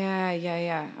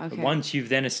 Yeah. Okay. But once you've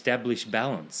then established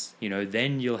balance,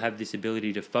 then you'll have this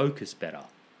ability to focus better.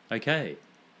 Okay,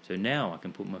 so now I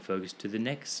can put my focus to the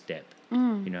next step,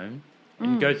 and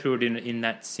go through it in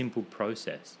that simple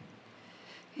process.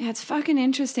 Yeah, it's fucking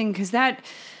interesting because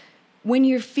when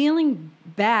you're feeling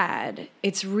bad,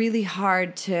 it's really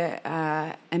hard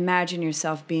to imagine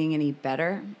yourself being any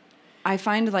better. I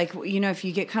find if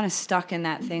you get kind of stuck in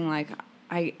that thing, like,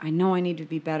 I know I need to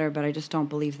be better, but I just don't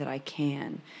believe that I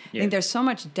can. Yeah. I think there's so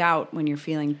much doubt when you're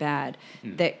feeling bad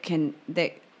I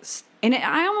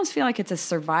almost feel like it's a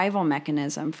survival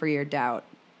mechanism for your doubt.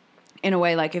 In a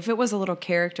way, like if it was a little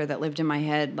character that lived in my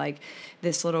head, like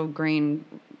this little green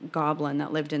goblin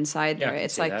that lived inside there,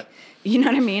 it's like that. You know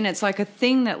what I mean? It's like a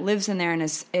thing that lives in there, and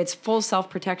its full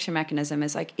self-protection mechanism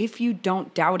is like, if you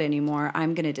don't doubt anymore,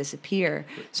 I'm going to disappear.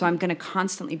 So I'm going to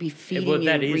constantly be feeding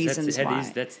you reasons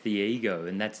why. That's the ego,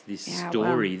 and that's this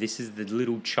story. Well, this is the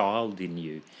little child in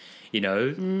you.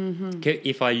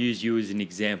 If I use you as an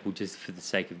example, just for the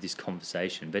sake of this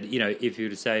conversation, but if you were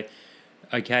to say,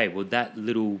 okay, well, that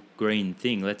little green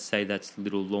thing, let's say that's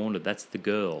little Lorna, that's the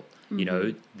girl,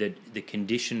 the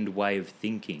conditioned way of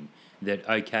thinking that,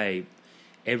 okay,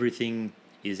 everything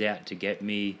is out to get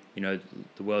me, the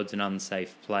world's an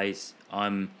unsafe place,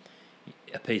 I'm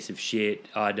a piece of shit,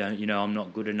 I'm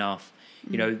not good enough.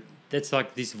 That's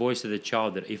like this voice of the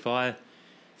child that if I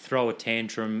throw a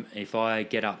tantrum, if I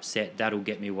get upset, that'll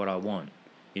get me what I want.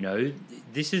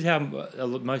 This is how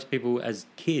most people as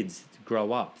kids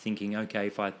grow up, thinking, okay,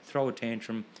 if I throw a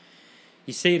tantrum,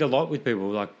 you see it a lot with people,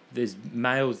 like there's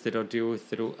males that I deal with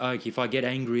that'll, if I get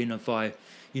angry and if I,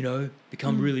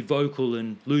 become really vocal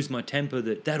and lose my temper,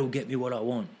 that'll get me what I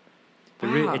want. But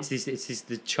really, it's this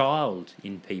the child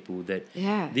in people that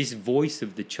this voice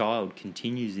of the child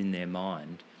continues in their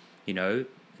mind,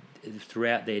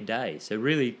 throughout their day. So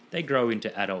really, they grow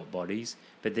into adult bodies,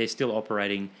 but they're still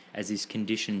operating as this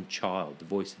conditioned child, the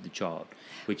voice of the child,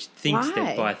 which thinks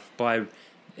that by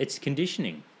it's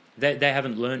conditioning. They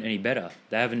haven't learned any better.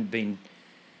 They haven't been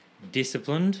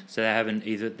disciplined, so they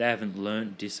haven't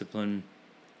learned discipline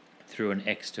through an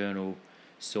external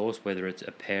source, whether it's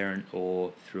a parent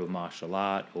or through a martial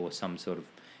art or some sort of,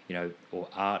 or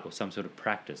art or some sort of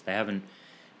practice. They haven't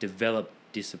developed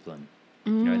discipline.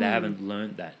 They haven't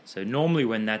learned that. So normally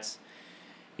when that's,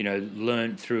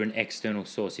 learned through an external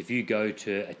source, if you go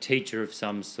to a teacher of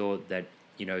some sort that,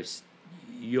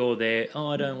 you're there,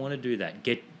 I don't want to do that.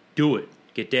 Do it.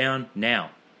 Get down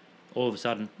now. All of a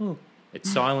sudden, it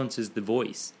silences the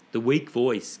voice. The weak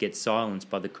voice gets silenced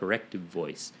by the corrective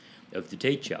voice of the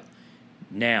teacher.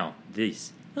 Now,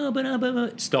 this.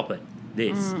 Stop it.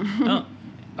 This.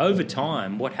 Over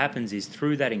time, what happens is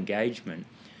through that engagement,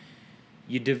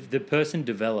 the person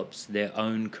develops their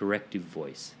own corrective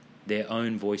voice, their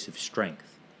own voice of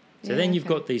strength. So then you've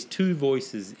got these two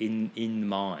voices in the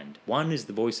mind. One is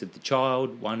the voice of the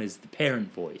child, one is the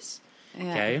parent voice.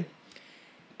 Yeah. Okay?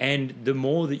 And the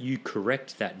more that you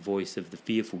correct that voice of the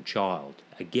fearful child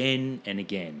again and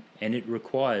again, and it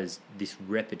requires this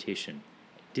repetition,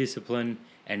 discipline,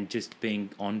 and just being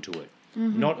onto it.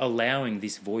 Not allowing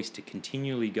this voice to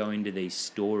continually go into these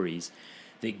stories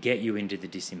that get you into the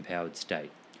disempowered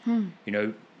state.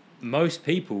 Most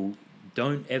people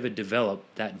don't ever develop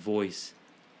that voice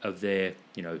of their,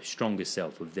 stronger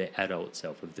self, of their adult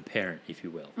self, of the parent, if you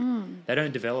will. They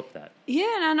don't develop that.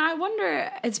 Yeah, and I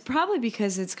wonder, it's probably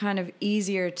because it's kind of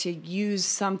easier to use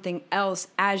something else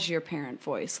as your parent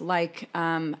voice. Say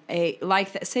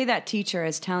that teacher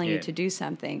is telling you to do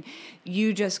something.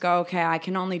 You just go, okay, I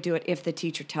can only do it if the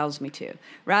teacher tells me to.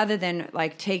 Rather than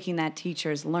like taking that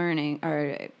teacher's learnings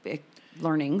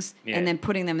and then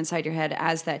putting them inside your head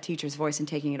as that teacher's voice and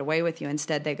taking it away with you.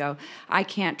 Instead, they go, I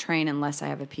can't train unless I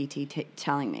have a PT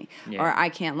telling me, or I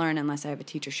can't learn unless I have a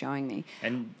teacher showing me.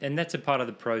 And that's a part of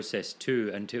the process too.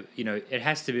 And it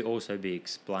has to also be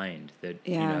explained that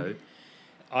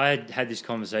I had this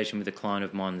conversation with a client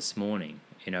of mine this morning,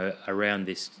 around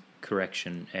this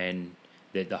correction, and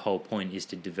that the whole point is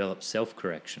to develop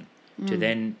self-correction. To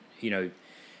then,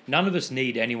 none of us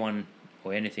need anyone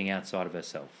or anything outside of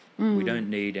ourselves. We don't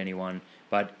need anyone,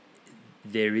 but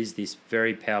there is this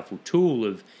very powerful tool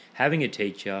of having a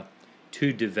teacher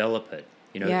to develop it.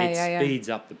 It speeds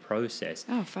up the process,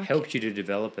 fuck helps you to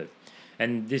develop it.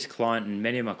 And this client and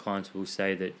many of my clients will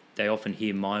say that they often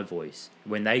hear my voice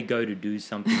when they go to do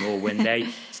something or when they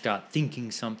start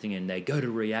thinking something and they go to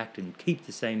react and keep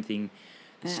the same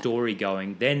story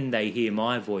going. Then they hear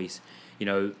my voice,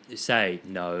 say,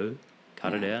 no,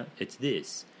 cut it out. It's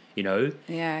this,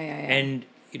 And,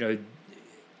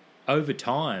 over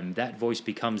time, that voice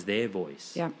becomes their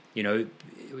voice. Yeah. You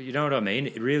know what I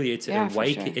mean? It's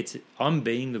awake. Sure. I'm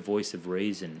being the voice of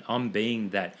reason. I'm being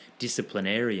that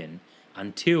disciplinarian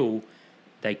until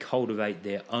they cultivate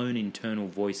their own internal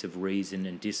voice of reason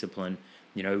and discipline.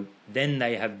 Then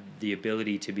they have the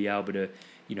ability to be able to,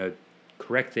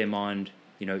 correct their mind,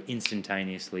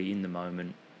 instantaneously in the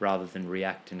moment, rather than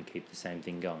react and keep the same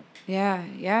thing going.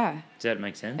 Yeah. Does that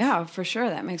make sense? Yeah, for sure.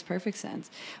 That makes perfect sense.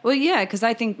 Well, yeah, because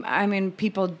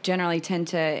people generally tend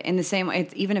to, in the same way,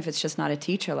 even if it's just not a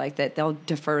teacher like that, they'll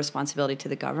defer responsibility to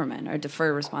the government or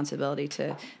defer responsibility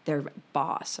to their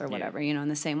boss or whatever, in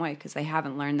the same way, because they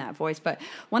haven't learned that voice. But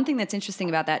one thing that's interesting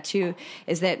about that, too,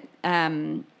 is that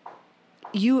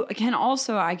you can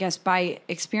also, I guess, by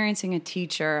experiencing a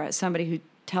teacher, somebody who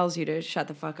tells you to shut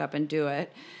the fuck up and do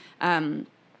it,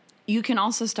 you can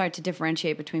also start to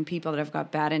differentiate between people that have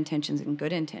got bad intentions and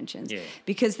good intentions. Yeah.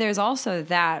 Because there's also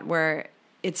that where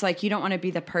it's like you don't want to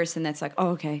be the person that's like, oh,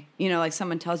 okay. Like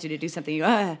someone tells you to do something, you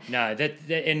go, No,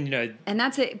 And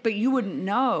that's it. But you wouldn't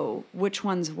know which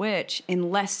one's which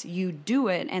unless you do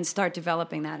it and start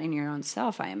developing that in your own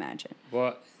self, I imagine.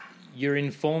 Well, you're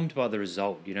informed by the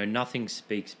result. Nothing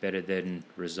speaks better than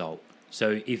result.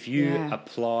 So if you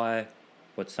apply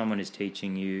what someone is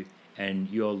teaching you and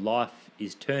your life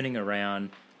is turning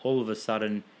around, all of a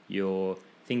sudden your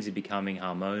things are becoming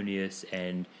harmonious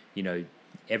and,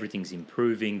 everything's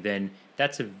improving, then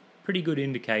that's a pretty good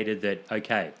indicator that,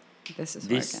 okay,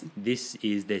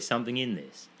 there's something in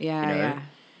this. Yeah.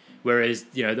 Whereas,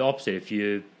 the opposite, if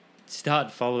you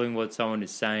start following what someone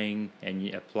is saying and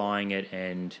you're applying it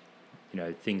and,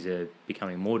 things are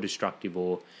becoming more destructive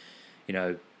or,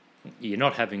 you're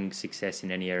not having success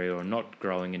in any area or not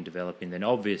growing and developing, then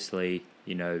obviously,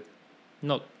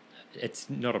 it's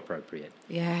not appropriate.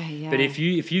 Yeah. But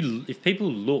if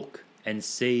people look and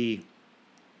see,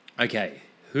 okay,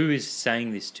 who is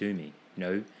saying this to me?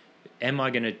 Am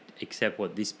I going to accept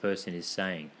what this person is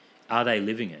saying? Are they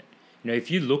living it?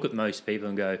 If you look at most people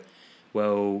and go,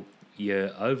 well, you're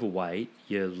overweight,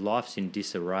 your life's in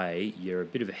disarray, you're a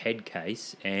bit of a head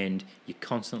case, and you're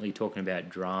constantly talking about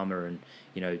drama and,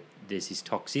 there's this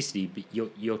toxicity, but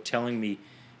you're telling me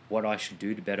what I should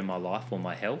do to better my life or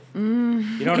my health. You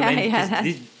know what I mean? Yeah,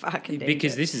 that's fucking dangerous.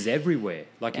 Because this is everywhere.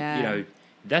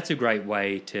 That's a great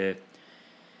way to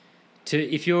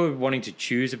if you're wanting to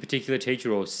choose a particular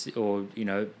teacher or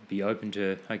be open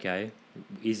to, okay,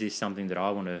 is this something that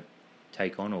I want to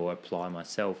take on or apply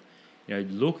myself?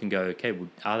 Look and go, okay, well,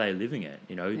 are they living it?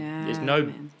 There's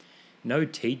no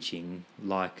teaching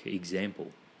like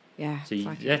example. Yeah. So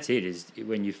that's it. Is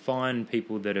when you find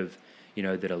people that have,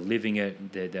 that are living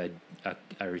it, that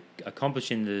are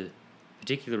accomplishing the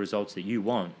particular results that you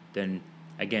want, then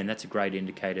again, that's a great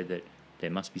indicator that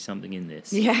there must be something in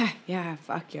this. Yeah.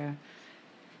 Fuck yeah.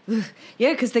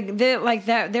 Yeah, because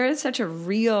there is such a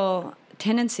real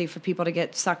tendency for people to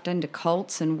get sucked into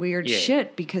cults and weird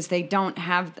shit because they don't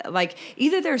have,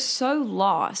 either they're so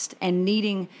lost and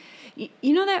needing,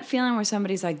 that feeling where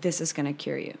somebody's like, this is going to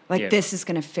cure you. This is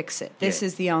going to fix it. This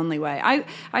is the only way.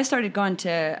 I started going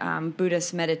to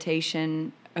Buddhist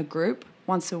meditation, a group,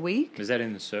 once a week. Was that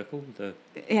in the circle? The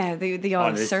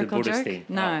old circle the jerk? Thing.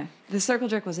 No, the circle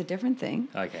jerk was a different thing.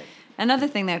 Okay. Another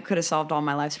thing that could have solved all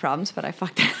my life's problems, but I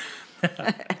fucked it.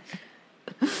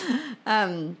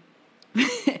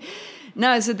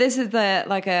 No, so this is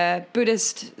a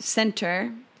Buddhist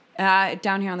center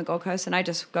down here on the Gold Coast, and I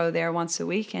just go there once a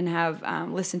week and have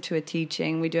listened to a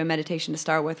teaching. We do a meditation to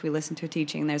start with. We listen to a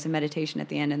teaching. There's a meditation at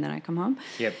the end, and then I come home.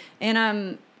 Yep.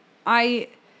 And I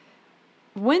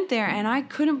went there, and I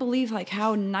couldn't believe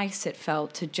how nice it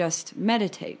felt to just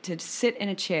meditate, to sit in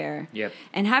a chair. Yep.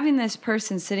 And having this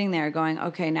person sitting there going,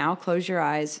 okay, now close your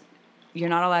eyes. You're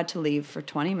not allowed to leave for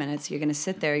 20 minutes. You're going to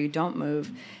sit there. You don't move.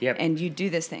 Yep. And you do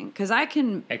this thing. Because I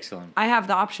can... Excellent. I have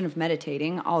the option of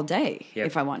meditating all day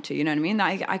if I want to. You know what I mean?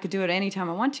 I could do it anytime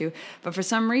I want to. But for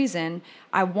some reason,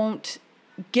 I won't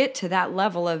get to that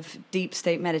level of deep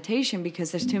state meditation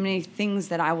because there's too many things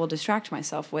that I will distract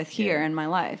myself with here in my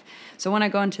life. So when I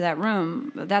go into that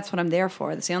room, that's what I'm there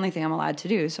for. That's the only thing I'm allowed to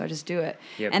do. So I just do it.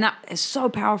 Yep. And that is so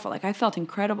powerful. I felt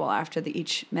incredible after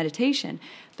each meditation.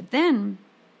 But then...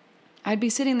 I'd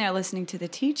be sitting there listening to the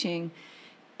teaching,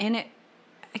 and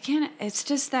it's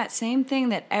just that same thing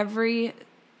that every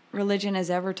religion has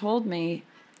ever told me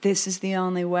this is the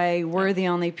only way, we're the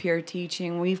only pure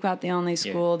teaching, we've got the only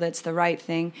school that's the right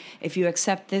thing. If you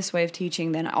accept this way of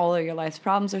teaching, then all of your life's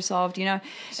problems are solved, you know?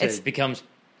 So it becomes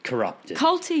corrupted.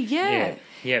 Culty, Yeah.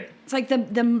 It's like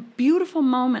the beautiful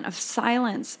moment of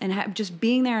silence and just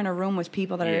being there in a room with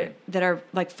people that are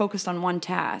like focused on one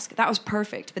task. That was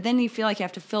perfect. But then you feel like you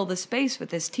have to fill the space with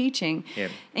this teaching. Yeah.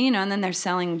 And, you know, and then they're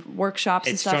selling workshops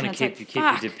and stuff. It's trying and to keep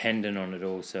you dependent on it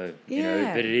also. You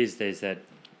know, but there's that,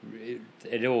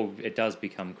 it does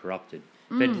become corrupted.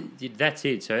 But that's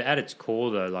it. So at its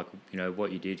core though, like, you know,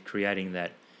 what you did, creating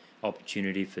that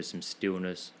opportunity for some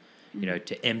stillness, you know,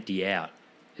 to empty out.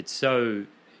 It's so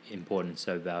important,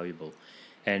 so valuable.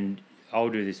 And I'll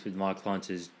do this with my clients,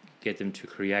 is get them to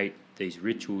create these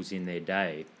rituals in their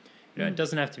day. You know, it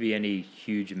doesn't have to be any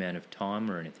huge amount of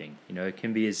time or anything. You know, it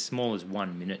can be as small as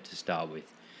 1 minute to start with.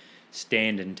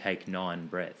 Stand and take 9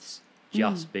 breaths,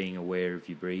 just being aware of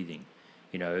your breathing.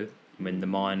 You know, when the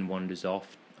mind wanders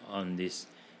off on this,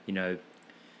 you know,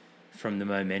 from the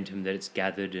momentum that it's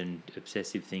gathered and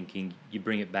obsessive thinking, you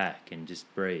bring it back and just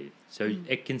breathe. So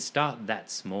it can start that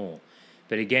small.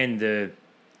 But again, the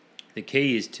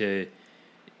key is to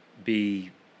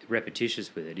be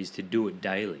repetitious with it, is to do it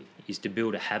daily, is to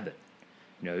build a habit.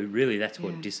 You know, really that's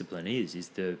what discipline is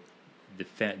the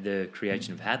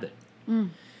creation of habit.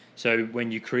 So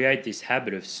when you create this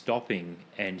habit of stopping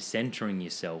and centering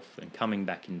yourself and coming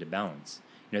back into balance,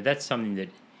 you know, that's something that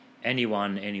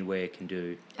anyone, anywhere can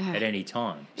do at any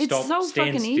time. It's so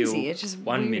stand fucking still, easy. It's just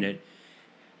 1 weird. minute.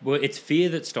 Well, it's fear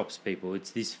that stops people.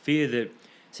 It's this fear that...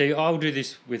 So I'll do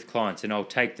this with clients and I'll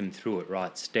take them through it,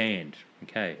 right? Stand,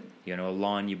 okay. You're going to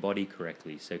align your body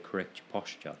correctly, so correct your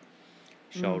posture.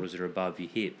 Shoulders are above your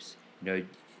hips, you know,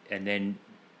 and then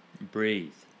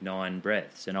breathe 9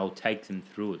 breaths, and I'll take them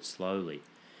through it slowly.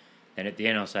 And at the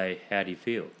end I'll say, how do you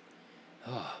feel?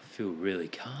 Oh, I feel really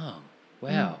calm.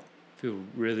 Wow, feel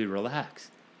really relaxed.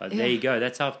 Like, there you go.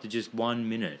 That's after just 1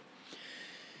 minute.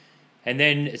 And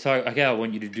then it's like, okay, I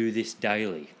want you to do this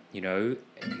daily, you know,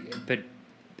 but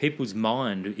people's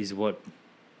mind is what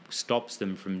stops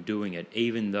them from doing it,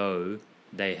 even though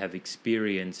they have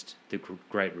experienced the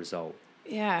great result.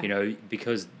 Yeah. You know,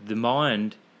 because the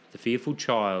mind, the fearful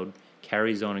child,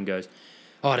 carries on and goes,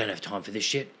 oh, I don't have time for this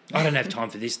shit. I don't have time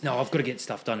for this. No, I've got to get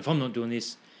stuff done if I'm not doing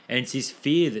this. And it's this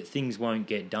fear that things won't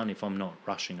get done if I'm not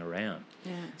rushing around.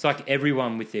 Yeah. It's like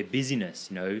everyone with their busyness,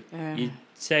 you know. Yeah. You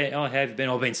say, oh, how have you been?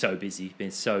 Oh, I've been so busy.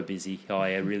 Oh,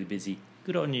 yeah, really busy.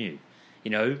 Good on you.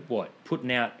 You know, what?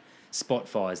 Putting out spot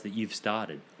fires that you've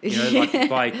started. You know, like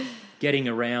by getting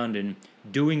around and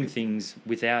doing things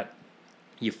without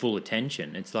your full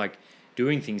attention. It's like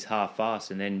doing things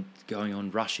half-assed and then going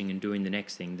on rushing and doing the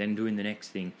next thing, then doing the next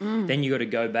thing. Then you got to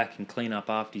go back and clean up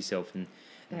after yourself. And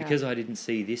because I didn't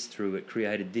see this through, it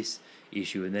created this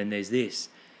issue. And then there's this,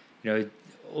 you know,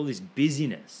 all this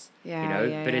busyness. Yeah, you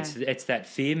know, but it's that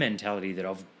fear mentality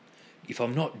that if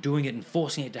I'm not doing it and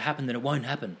forcing it to happen, then it won't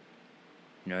happen.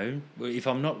 You know, if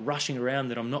I'm not rushing around,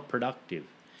 then I'm not productive.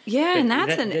 Yeah, but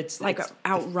and that's like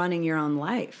outrunning your own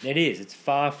life. It is. It's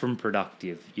far from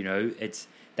productive. You know,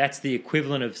 that's the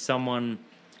equivalent of someone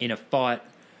in a fight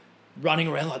running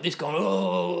around like this,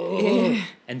 going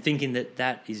and thinking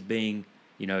that is being,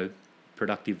 you know,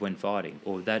 productive when fighting,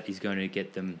 or that is going to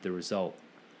get them the result,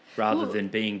 rather than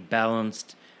being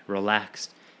balanced,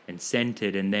 relaxed, and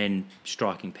centered, and then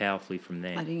striking powerfully from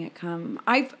there. Letting it come.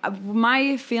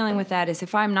 My feeling with that is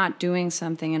if I'm not doing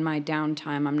something in my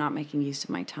downtime, I'm not making use of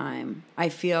my time. I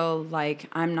feel like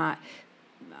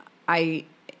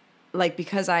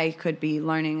because I could be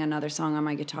learning another song on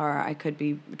my guitar, I could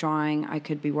be drawing, I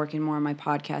could be working more on my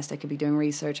podcast, I could be doing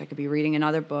research, I could be reading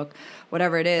another book,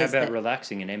 whatever it is. How about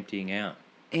relaxing and emptying out?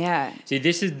 Yeah. See,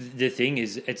 this is the thing,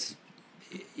 it's,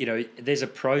 you know, there's a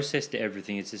process to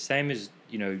everything. It's the same as,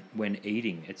 you know, when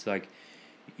eating. It's like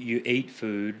you eat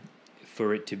food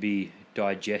for it to be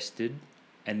digested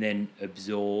and then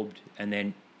absorbed and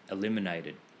then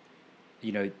eliminated.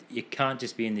 You know, you can't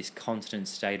just be in this constant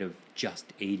state of just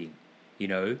eating, you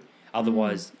know.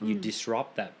 Otherwise, you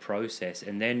disrupt that process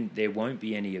and then there won't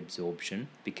be any absorption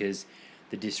because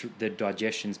the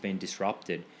digestion's been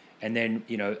disrupted. And then,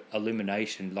 you know,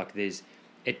 elimination, like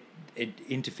it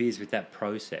interferes with that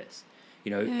process.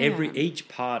 You know, each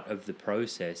part of the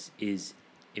process is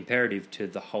imperative to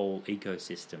the whole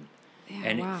ecosystem. Yeah,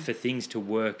 and for things to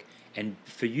work and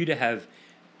for you to have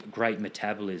great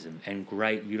metabolism and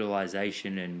great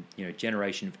utilization and, you know,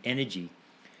 generation of energy,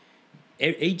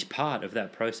 each part of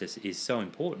that process is so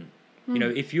important. You know,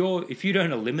 if you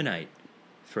don't eliminate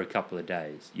for a couple of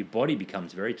days, your body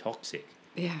becomes very toxic.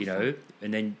 Yeah, you know,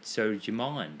 and then so does your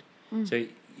mind. So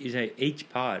each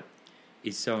part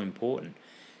is so important.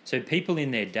 So people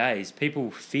in their days,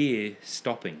 people fear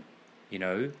stopping,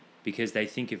 because they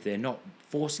think if they're not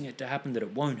forcing it to happen, that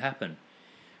it won't happen.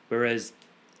 Whereas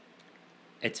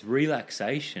it's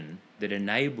relaxation that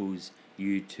enables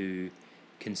you to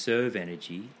conserve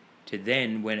energy to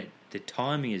then, when the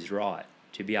timing is right,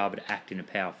 to be able to act in a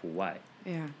powerful way.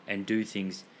 Yeah. And do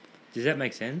things. Does that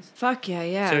make sense? Fuck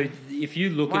yeah. So if you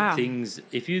look at things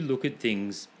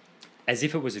as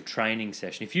if it was a training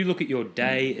session, if you look at your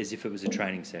day as if it was a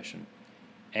training session,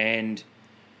 and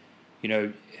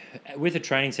with a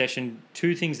training session,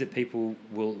 two things that people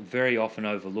will very often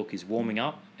overlook is warming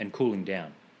up and cooling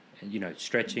down, and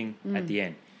stretching at the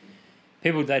end.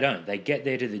 People, they get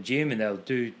there to the gym and they'll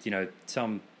do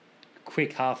some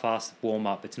quick half-assed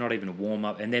warm-up. It's not even a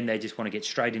warm-up, and then they just want to get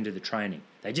straight into the training.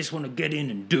 They just want to get in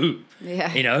and do,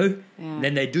 And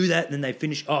then they do that, and then they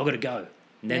finish, I've got to go.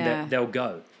 And then they'll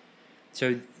go.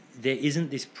 So there isn't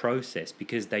this process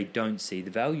because they don't see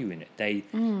the value in it.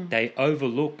 They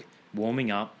overlook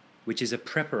warming up, which is a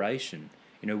preparation.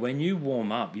 When you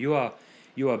warm up, you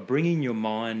are bringing your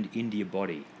mind into your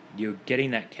body. You're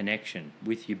getting that connection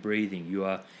with your breathing. You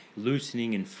are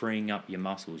loosening and freeing up your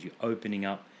muscles. You're opening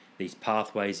up these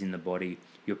pathways in the body.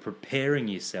 You're preparing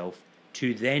yourself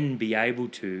to then be able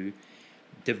to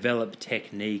develop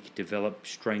technique, develop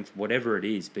strength, whatever it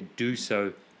is, but do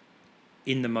so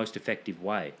in the most effective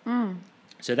way.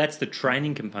 So that's the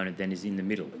training component then, is in the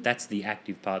middle. That's the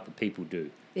active part that people do,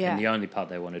 and the only part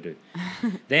they want to do.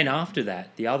 Then after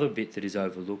that, the other bit that is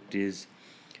overlooked is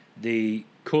the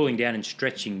cooling down and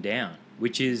stretching down,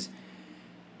 which is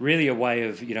really a way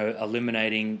of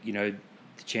eliminating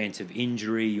the chance of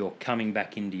injury or coming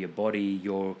back into your body.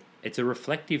 It's a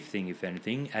reflective thing, if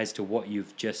anything, as to what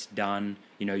you've just done.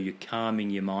 You're calming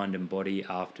your mind and body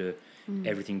after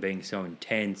everything being so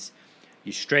intense.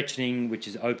 You're stretching, which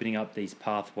is opening up these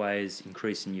pathways,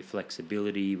 increasing your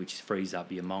flexibility, which frees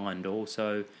up your mind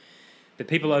also. But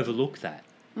people overlook that.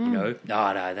 No,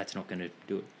 that's not going to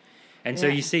do it. And so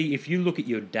you see, if you look at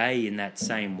your day in that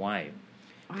same way,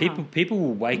 people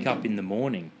will wake up in the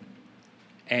morning,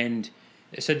 and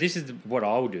so this is what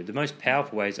I will do. The most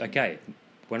powerful way is, okay,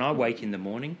 when I wake in the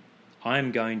morning,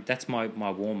 that's my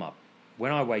warm-up.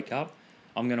 When I wake up,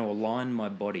 I'm going to align my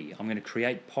body. I'm going to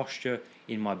create posture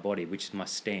in my body, which is my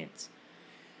stance.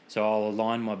 So I'll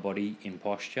align my body in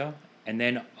posture, and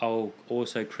then I'll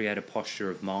also create a posture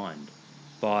of mind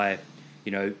by,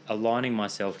 aligning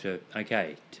myself to,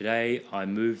 okay, today I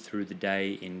move through the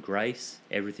day in grace.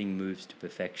 Everything moves to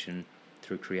perfection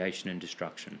through creation and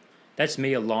destruction. That's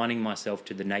me aligning myself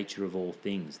to the nature of all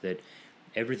things, that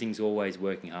everything's always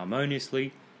working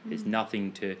harmoniously. There's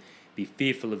nothing to be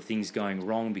fearful of things going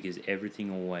wrong because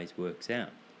everything always works out.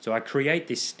 So I create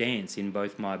this stance in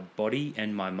both my body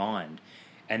and my mind,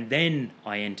 and then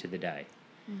I enter the day.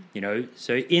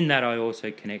 So in that I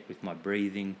also connect with my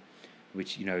breathing,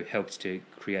 which helps to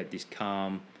create this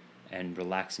calm and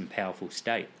relaxed and powerful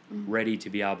state, ready to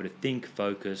be able to think,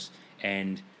 focus,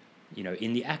 and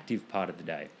in the active part of the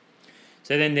day.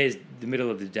 So then there's the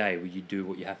middle of the day where you do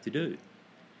what you have to do,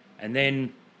 and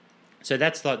then so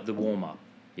that's like the warm up,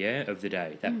 of the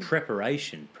day. That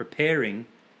preparing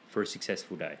for a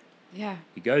successful day. Yeah.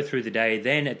 You go through the day,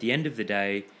 then at the end of the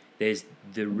day, there's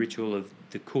the ritual of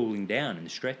the cooling down and the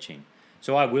stretching.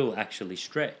 So I will actually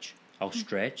stretch. I'll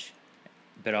stretch,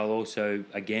 but I'll also,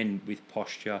 again, with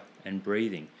posture and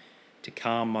breathing, to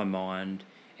calm my mind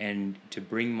and to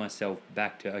bring myself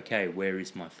back to, okay, where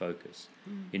is my focus?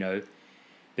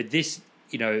 But this,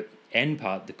 end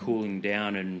part, the cooling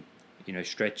down and,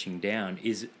 stretching down,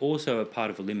 is also a part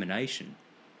of elimination.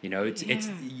 It's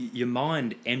your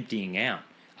mind emptying out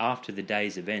after the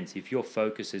day's events. If your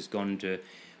focus has gone to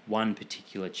one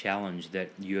particular challenge that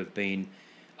you have been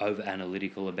over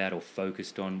analytical about or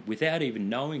focused on without even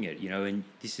knowing it, and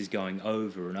this is going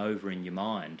over and over in your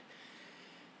mind,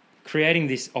 creating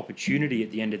this opportunity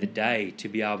at the end of the day to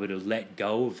be able to let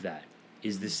go of that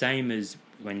is the same as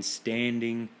when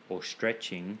standing or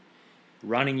stretching,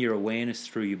 running your awareness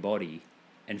through your body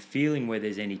and feeling where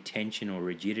there's any tension or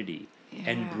rigidity,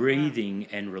 and breathing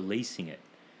and releasing it.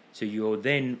 So you're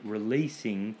then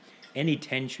releasing any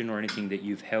tension or anything that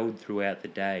you've held throughout the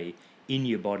day in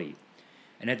your body.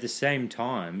 And at the same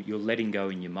time, you're letting go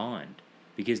in your mind,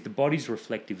 because the body's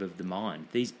reflective of the mind.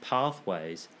 These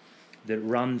pathways that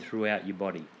run throughout your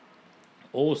body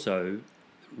also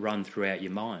run throughout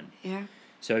your mind. Yeah.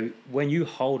 So when you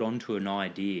hold on to an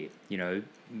idea,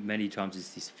 many times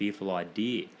it's this fearful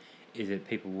idea is that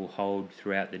people will hold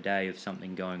throughout the day of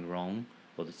something going wrong,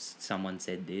 or that someone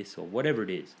said this, or whatever it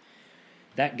is.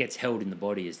 That gets held in the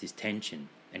body as this tension.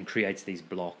 and creates these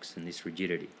blocks and this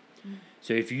rigidity.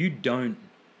 So if you don't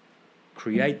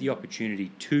create the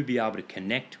opportunity to be able to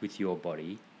connect with your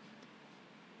body,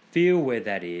 feel where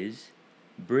that is,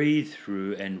 breathe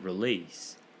through and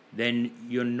release, then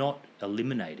you're not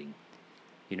eliminating,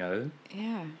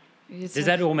 Yeah. Does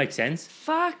that all make sense?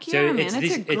 Fuck yeah, man.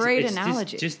 That's a great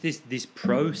analogy. Just this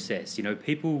process,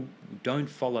 people don't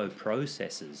follow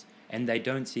processes and they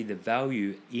don't see the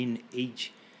value in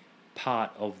each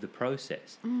part of the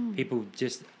process. People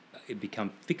just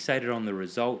become fixated on the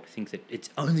result, think that it's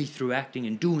only through acting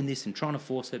and doing this and trying to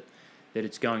force it that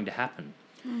it's going to happen.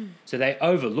 So they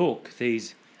overlook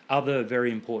these other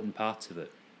very important parts of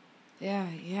it.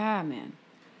 Yeah, man.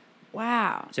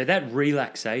 Wow. So that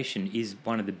relaxation is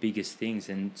one of the biggest things.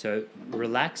 And so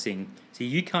relaxing,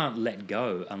 you can't let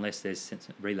go unless there's sense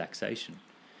of relaxation.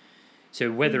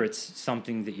 So whether it's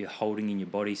something that you're holding in your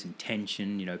body, some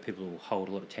tension, people will hold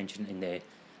a lot of tension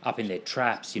up in their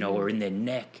traps, or in their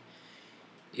neck.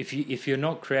 If you're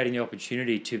not creating the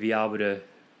opportunity to be able to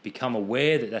become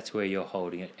aware that that's where you're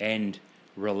holding it and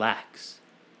relax,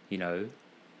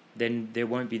 then there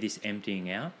won't be this emptying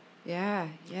out. Yeah.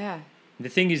 The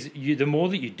thing is, the more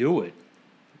that you do it,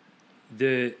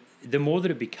 the more that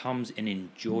it becomes an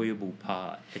enjoyable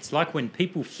part. It's like when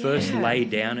people first lay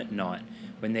down at night,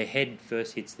 when their head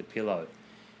first hits the pillow,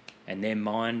 and their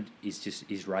mind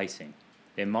is racing.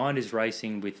 Their mind is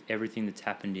racing with everything that's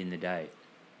happened in the day,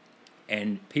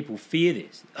 and people fear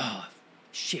this. Oh,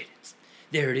 shit!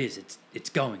 There it is. It's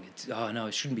going. Oh no,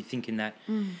 I shouldn't be thinking that.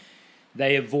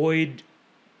 They avoid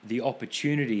the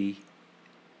opportunity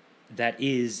that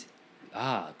is.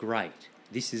 Great.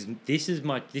 This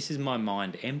is my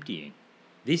mind emptying.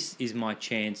 This is my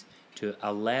chance to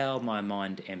allow my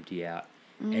mind to empty out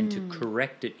and to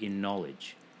correct it in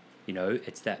knowledge.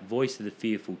 It's that voice of the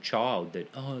fearful child that,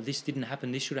 this didn't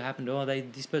happen, this should have happened,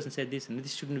 this person said this and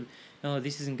this shouldn't have,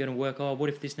 this isn't going to work, what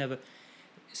if this never...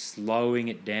 Slowing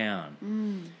it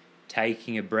down.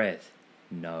 Taking a breath.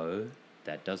 No,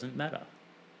 that doesn't matter.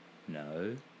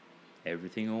 No,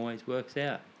 everything always works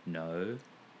out. No,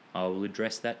 I will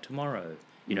address that tomorrow.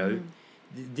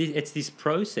 It's this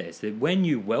process that when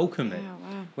you welcome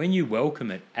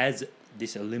it as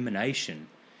this elimination,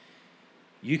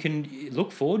 you can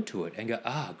look forward to it and go,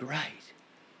 great,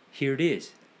 here it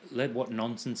is. What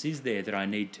nonsense is there that I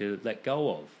need to let go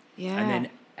of? Yeah. And then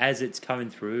as it's coming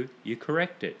through, you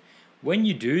correct it. When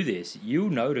you do this, you'll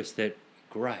notice that,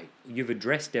 great, you've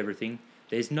addressed everything.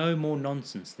 There's no more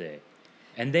nonsense there.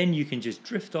 And then you can just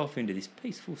drift off into this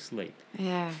peaceful sleep.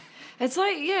 Yeah. It's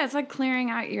like clearing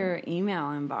out your email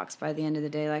inbox by the end of the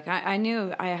day. Like I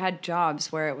knew I had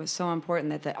jobs where it was so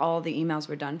important that all the emails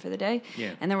were done for the day.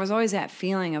 Yeah. And there was always that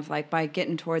feeling of like by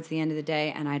getting towards the end of the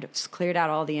day and I'd cleared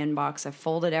out all the inbox, I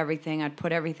folded everything, I'd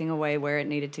put everything away where it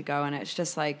needed to go. And it's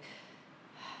just like,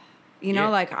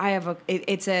 like I have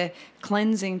it's a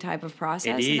cleansing type of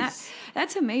process. It is. And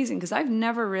that's amazing because I've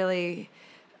never really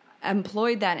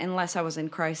employed that unless I was in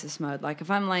crisis mode. Like if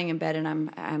I'm laying in bed and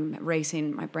I'm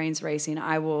racing, my brain's racing,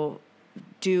 I will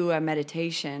do a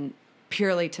meditation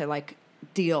purely to like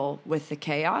deal with the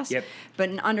chaos. Yep.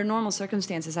 But under normal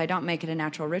circumstances, I don't make it a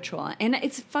natural ritual. And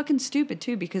it's fucking stupid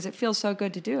too because it feels so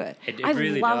good to do it. It I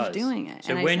really love does. doing it.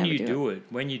 So when you do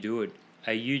it,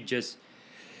 are you just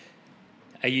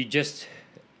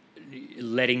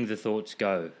letting the thoughts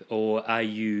go, or are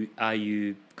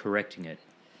you correcting it?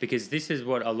 Because this is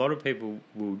what a lot of people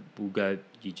will go,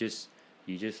 you just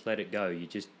let it go. You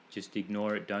just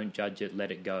ignore it, don't judge it,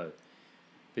 let it go.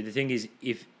 But the thing is,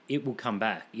 if it will come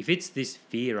back, if it's this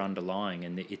fear underlying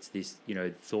and it's this,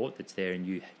 thought that's there and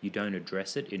you don't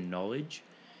address it in knowledge,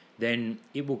 then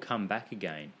it will come back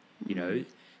again,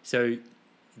 So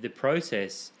the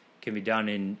process can be done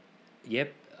in,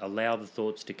 allow the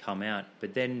thoughts to come out,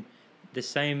 but then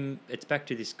it's back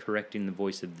to this correcting the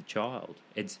voice of the child.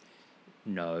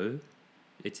 No,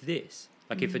 it's this.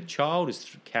 Like if a child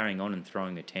is carrying on and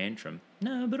throwing a tantrum,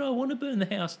 no, but I want to burn the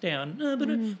house down. No, but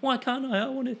why can't I? I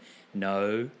want to.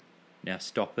 No, now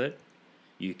stop it.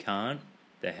 You can't.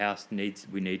 The house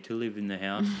we need to live in the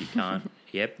house. You can't.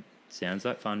 Yep, sounds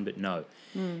like fun, but no.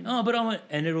 Oh, but I want,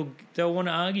 and they'll want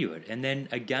to argue it. And then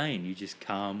again, you just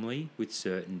calmly, with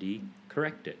certainty,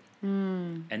 correct it.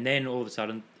 And then all of a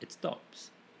sudden, it stops.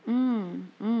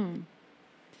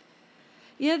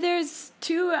 Yeah, there's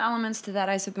two elements to that,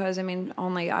 I suppose. I mean,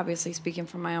 only obviously speaking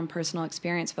from my own personal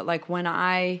experience, but like when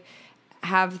I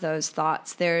have those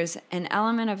thoughts, there's an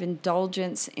element of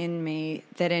indulgence in me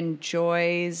that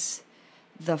enjoys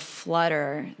the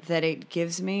flutter that it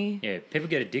gives me. Yeah, people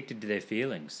get addicted to their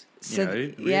feelings. So,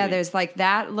 really. There's like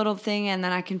that little thing, and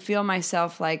then I can feel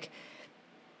myself like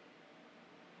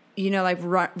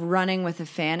like running with a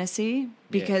fantasy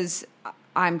because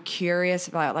I'm curious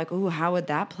about like, ooh, how would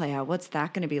that play out? What's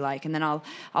that going to be like? And then I'll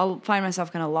find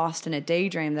myself kind of lost in a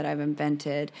daydream that I've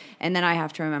invented. And then I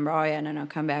have to remember, oh yeah, no,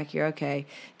 come back. You're okay.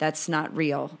 That's not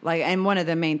real. Like, and one of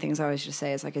the main things I always just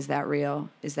say is like, is that real?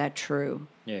 Is that true?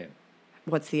 Yeah.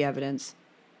 What's the evidence?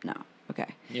 No. Okay.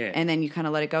 Yeah. And then you kind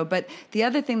of let it go. But the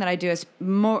other thing that I do is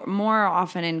more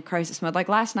often in crisis mode. Like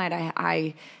last night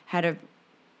I had a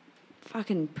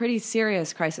fucking pretty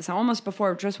serious crisis. Almost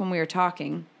before, just when we were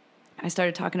talking, I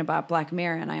started talking about Black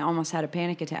Mirror, and I almost had a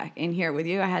panic attack. In here with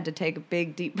you, I had to take a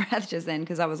big, deep breath just then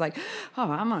because I was like,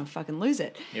 oh, I'm going to fucking lose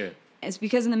it. Yeah. It's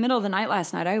because in the middle of the night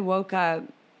last night, I woke up,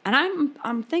 and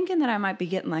I'm thinking that I might be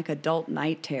getting like adult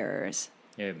night terrors.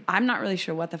 Yeah. I'm not really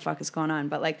sure what the fuck is going on,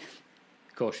 but like...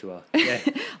 Of course you are. Yeah.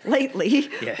 Lately,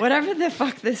 whatever the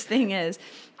fuck this thing is,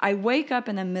 I wake up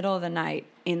in the middle of the night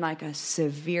in like a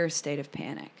severe state of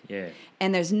panic. Yeah.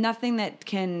 And there's nothing that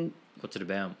can... What's it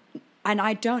about? And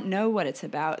I don't know what it's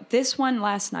about. This one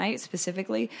last night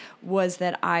specifically was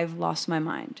that I've lost my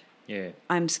mind. Yeah.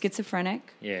 I'm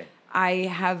schizophrenic. Yeah. I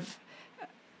have...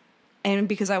 And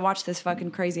because I watched this fucking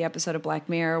crazy episode of Black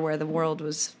Mirror where the world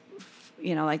was...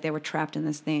 like they were trapped in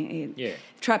this thing. Yeah.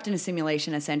 Trapped in a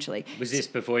simulation, essentially. Was this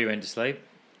before you went to sleep?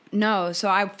 No. So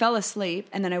I fell asleep,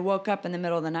 and then I woke up in the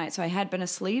middle of the night. So I had been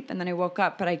asleep, and then I woke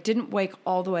up, but I didn't wake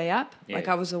all the way up. Yeah. Like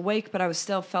I was awake, but I was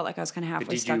still felt like I was kind of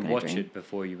halfway stuck in a dream. Did you watch it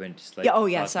before you went to sleep? Yeah. Oh,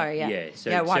 yeah. Sorry. Yeah. Yeah.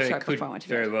 So, I watched so it before I went to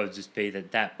bed. very well just be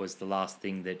that was the last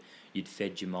thing that you'd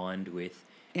fed your mind with.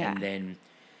 Yeah.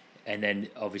 And then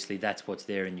obviously that's what's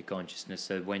there in your consciousness.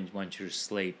 So once you're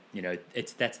asleep,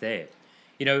 that's there.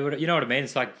 You know what I mean?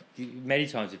 It's like many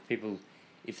times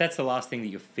if that's the last thing that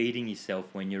you're feeding yourself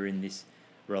when you're in this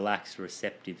relaxed,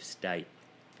 receptive state,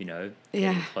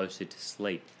 getting closer to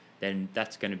sleep, then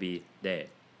that's going to be there.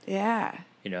 Yeah.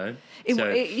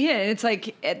 It's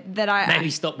like that I...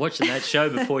 Maybe stop watching that show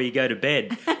before you go to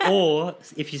bed. Or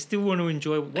if you still want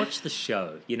to watch the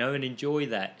show, and enjoy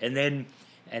that. And then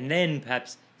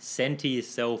perhaps center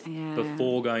yourself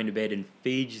before going to bed and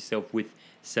feed yourself with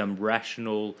some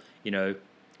rational,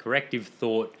 corrective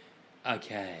thought,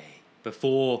 okay,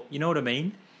 before, you know what I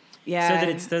mean?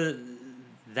 Yeah. So that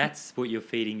that's what you're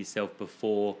feeding yourself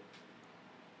before,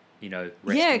 resting.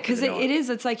 Yeah, because it is,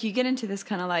 it's like you get into this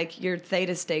kind of like your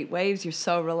theta state waves, you're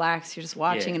so relaxed, you're just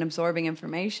watching and absorbing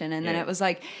information, and then it was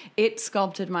like, it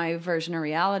sculpted my version of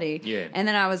reality. Yeah. And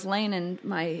then I was laying in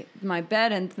my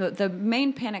bed, and the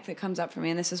main panic that comes up for me,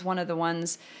 and this is one of the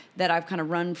ones that I've kind of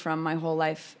run from my whole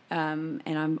life, and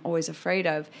I'm always afraid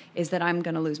of, is that I'm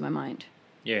going to lose my mind.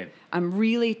 Yeah. I'm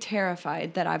really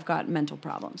terrified that I've got mental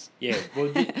problems. Yeah.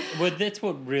 Well, that's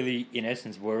what really, in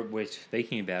essence, we're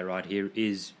speaking about right here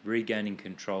is regaining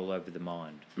control over the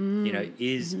mind.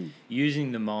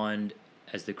 Using the mind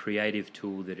as the creative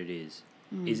tool that it is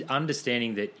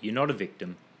understanding that you're not a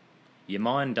victim. Your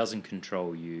mind doesn't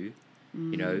control you,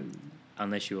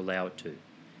 unless you allow it to.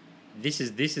 This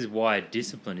is why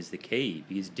discipline is the key,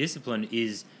 because discipline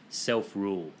is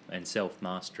self-rule and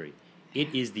self-mastery.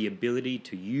 It is the ability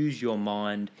to use your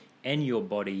mind and your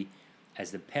body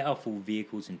as the powerful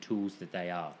vehicles and tools that they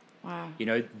are. Wow.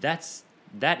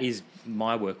 That is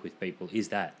my work with people, is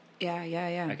that.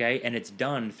 Yeah. Okay, and it's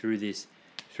done through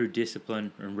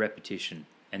discipline and repetition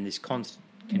and this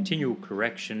continual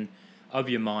correction of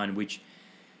your mind, which,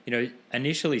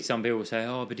 initially some people say,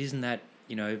 oh, but isn't that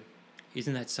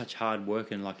such hard work,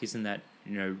 and like, isn't that,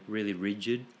 really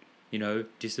rigid,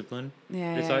 discipline?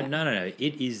 Yeah. It's like, no.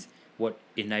 It is what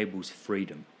enables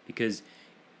freedom, because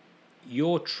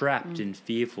you're trapped and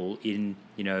fearful in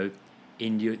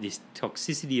this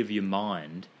toxicity of your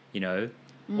mind,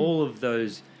 all of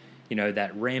those,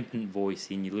 that rampant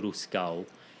voice in your little skull,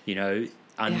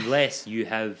 unless you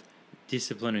have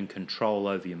discipline and control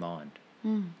over your mind.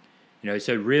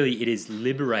 So really it is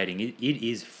liberating. It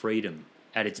is freedom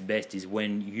at its best, is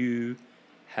when you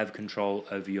have control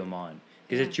over your mind,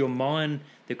 because it's your mind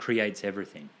that creates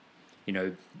everything.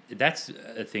 That's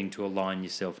a thing to align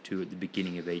yourself to at the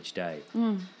beginning of each day.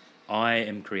 I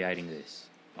am creating this.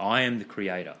 I am the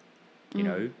creator,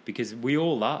 because we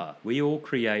all are. We all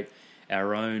create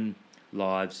our own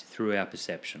lives through our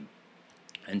perception.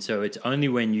 And so it's only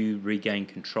when you regain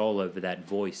control over that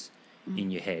voice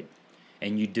in your head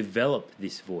and you develop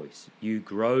this voice, you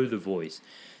grow the voice,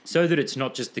 so that it's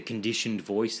not just the conditioned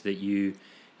voice that you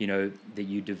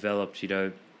developed,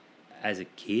 as a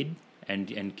kid,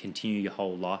 and continue your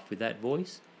whole life with that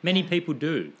voice. Many people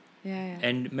do. Yeah.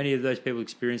 And many of those people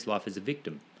experience life as a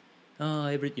victim.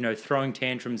 Throwing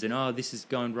tantrums and, this is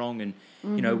going wrong, and,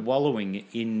 wallowing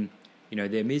in,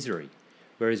 their misery,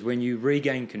 Whereas when you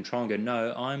regain control and go,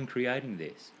 no, I'm creating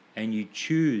this, and you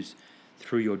choose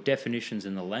through your definitions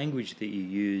and the language that you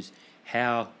use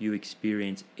how you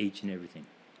experience each and everything.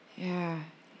 Yeah,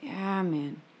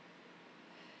 man.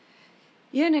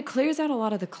 Yeah, and it clears out a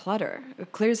lot of the clutter.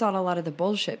 It clears out a lot of the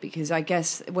bullshit, because I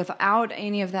guess without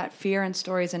any of that fear and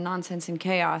stories and nonsense and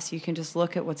chaos, you can just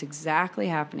look at what's exactly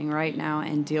happening right now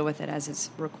and deal with it as it's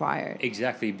required.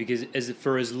 Exactly, because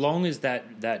as long as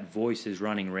that voice is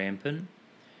running rampant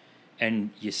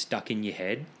and you're stuck in your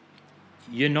head,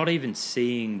 you're not even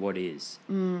seeing what is.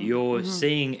 You're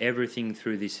seeing everything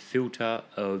through this filter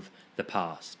of the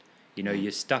past. You know,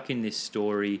 you're stuck in this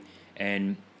story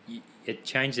and it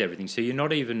changes everything. So you're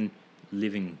not even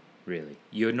living, really.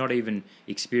 You're not even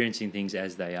experiencing things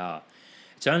as they are.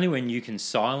 It's only when you can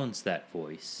silence that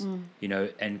voice, you know,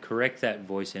 and correct that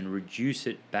voice and reduce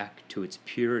it back to its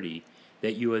purity,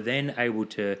 that you are then able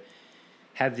to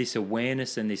have this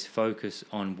awareness and this focus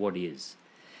on what is.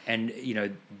 And, you know,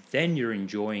 then you're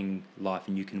enjoying life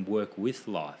and you can work with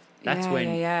life. That's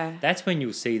when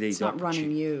you'll see these opportunities. It's not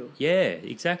running you. Yeah,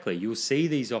 exactly. You'll see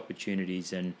these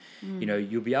opportunities and, you know,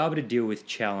 you'll be able to deal with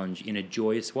challenge in a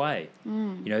joyous way,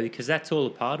 you know, because that's all a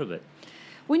part of it.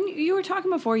 When you were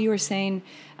talking before, you were saying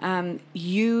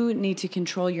you need to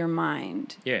control your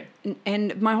mind. Yeah.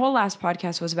 And my whole last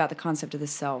podcast was about the concept of the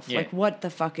self. Yeah. Like, what the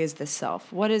fuck is the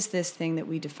self? What is this thing that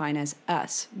we define as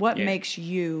us? What makes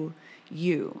you,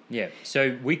 you? Yeah.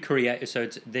 So we create,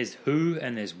 there's who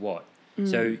and there's what.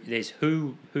 So there's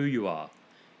who you are,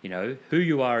 you know, who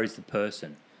you are is the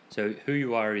person. So who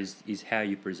you are is how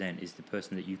you present, is the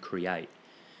person that you create.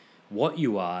 What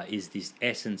you are is this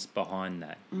essence behind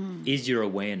that, is your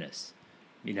awareness.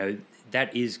 You know,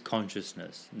 that is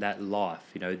consciousness, that life,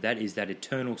 you know, that is that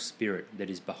eternal spirit that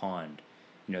is behind,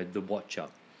 you know, the watcher.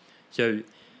 So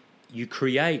you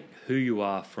create who you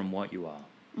are from what you are.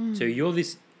 So you're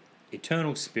this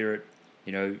eternal spirit,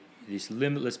 you know, this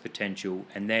limitless potential,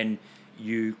 and then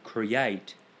you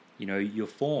create, you know, your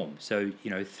form. So,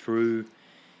 you know, through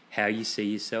how you see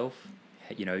yourself,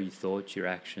 you know, your thoughts, your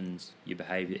actions, your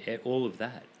behavior, all of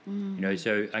that. You know,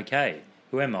 so, okay,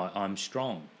 who am I? I'm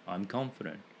strong. I'm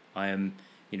confident. I am,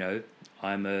 you know,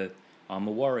 I'm a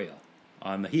warrior.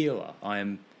 I'm a healer. I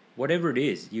am whatever it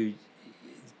is.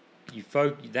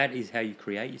 That is how you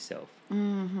create yourself.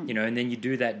 You know, and then you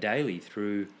do that daily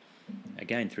through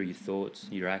your thoughts,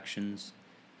 your actions.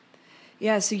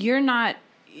 Yeah, so you're not,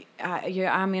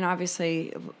 I mean,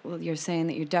 obviously, you're saying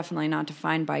that you're definitely not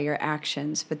defined by your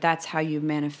actions, but that's how you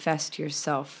manifest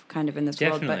yourself kind of in this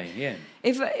world. Definitely, yeah.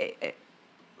 If,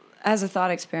 as a thought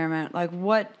experiment, like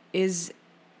what does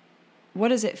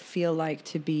it feel like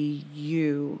to be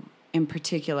you in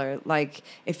particular? Like,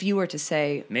 if you were to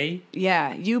say... Me?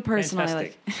 Yeah, you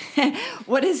personally. Fantastic. Like,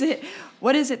 what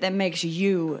is it that makes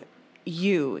you...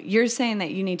 You're saying that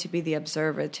you need to be the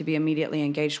observer to be immediately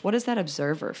engaged. What does that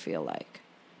observer feel like?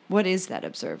 What is that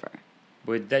observer?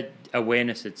 With that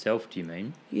awareness itself, do you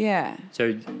mean? Yeah.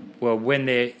 So, well, when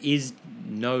there is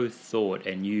no thought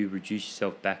and you reduce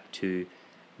yourself back to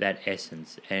that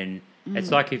essence, and it's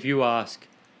like if you ask,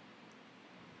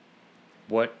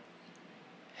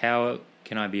 how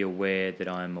can I be aware that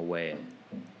I'm aware?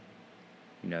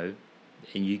 You know,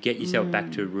 and you get yourself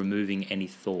back to removing any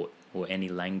thought or any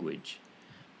language,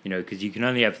 you know, because you can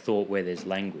only have thought where there's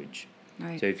language.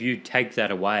 Right. So if you take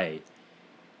that away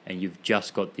and you've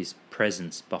just got this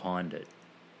presence behind it,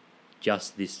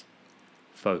 just this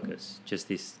focus, just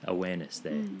this awareness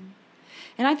there.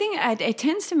 And I think it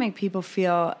tends to make people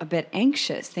feel a bit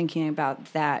anxious thinking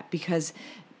about that, because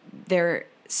their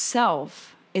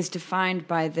self is defined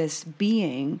by this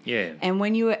being. Yeah. And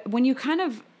when you kind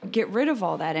of get rid of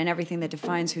all that and everything that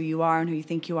defines who you are and who you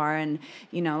think you are, and,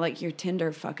 you know, like your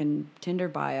Tinder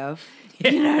bio,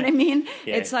 you know what I mean?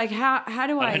 Yeah. It's like, how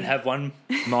do I... I don't have one,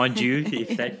 mind you,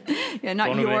 if that... Yeah,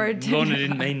 not your Tinder Lorna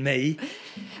didn't mean me.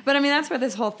 But, I mean, that's where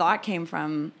this whole thought came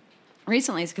from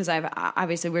recently, is because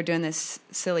obviously we're doing this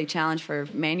silly challenge for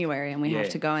Manuary, and we have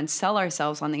to go and sell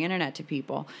ourselves on the internet to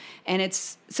people. And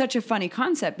it's such a funny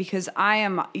concept, because I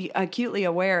am acutely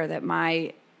aware that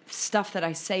my stuff that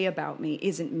I say about me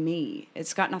isn't me.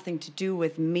 It's got nothing to do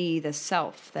with me, the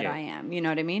self that I am. You know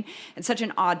what I mean? It's such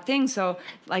an odd thing. So,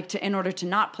 like, in order to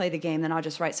not play the game, then I'll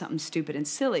just write something stupid and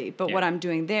silly. But what I'm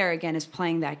doing there, again, is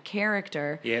playing that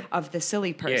character of the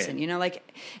silly person. You know,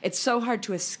 like, it's so hard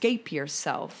to escape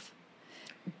yourself,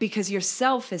 because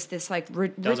yourself is this, like,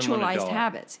 ritualized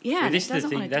habits. Yeah, this is the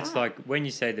thing. That's like when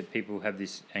you say that people have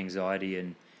this anxiety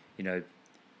and, you know,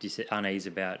 unease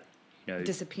about, you know,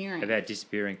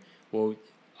 disappearing. Well,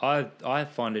 I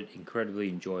find it incredibly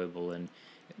enjoyable, and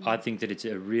I think that it's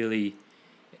a really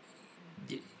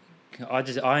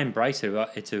I embrace it.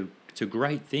 It's a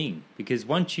great thing, because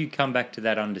once you come back to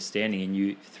that understanding and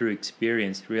you, through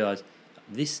experience, realize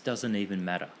this doesn't even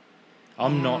matter.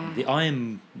 I'm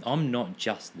not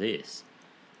just this.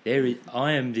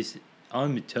 I am this.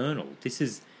 I'm eternal. This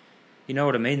is, you know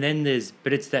what I mean? Then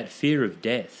but it's that fear of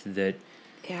death that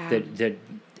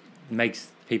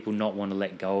makes people not want to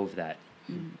let go of that.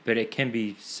 But it can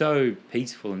be so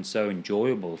peaceful and so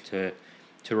enjoyable to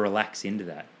relax into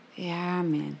that. Yeah,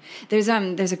 man. There's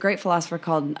a great philosopher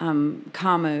called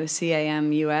Camus,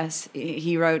 Camus.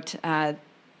 He wrote a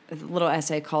little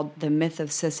essay called "The Myth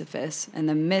of Sisyphus,"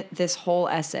 and this whole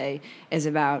essay is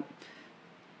about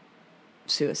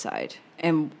suicide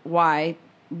and why.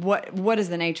 What is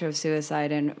the nature of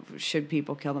suicide, and should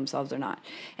people kill themselves or not?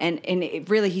 And it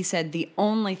really, he said, the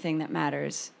only thing that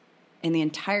matters in the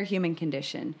entire human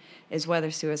condition is whether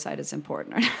suicide is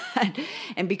important or not.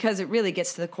 And because it really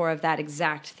gets to the core of that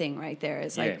exact thing right there.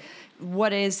 Is like,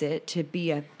 what is it to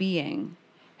be a being,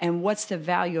 and what's the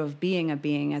value of being a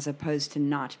being as opposed to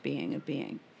not being a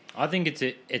being? I think it's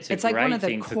like one of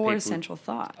the core central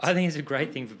thoughts. I think it's a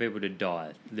great thing for people to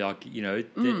die. Like, you know,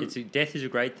 death is a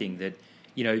great thing that,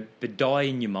 you know, but die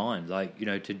in your mind, like, you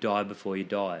know, to die before you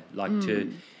die, like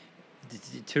to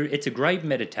it's a great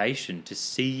meditation to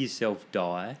see yourself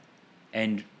die,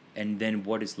 and then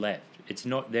what is left. It's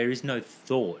not, there is no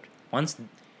thought. Once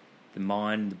the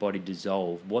mind, the body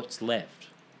dissolve, what's left?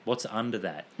 What's under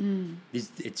that?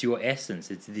 It's your essence.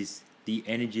 It's the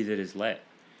energy that is left.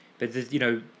 But you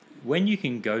know, when you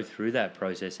can go through that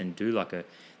process and do like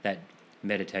that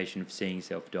meditation of seeing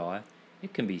yourself die,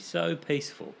 it can be so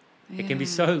peaceful. It can be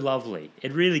so lovely.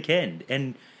 It really can.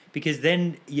 And because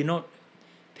then you're not,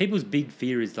 people's big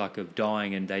fear is like of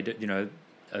dying, and they, you know,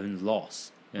 and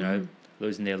loss, you know,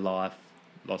 losing their life,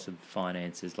 loss of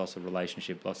finances, loss of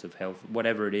relationship, loss of health,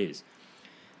 whatever it is.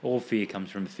 All fear comes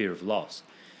from a fear of loss.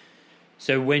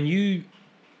 So when you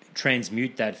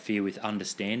transmute that fear with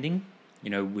understanding, you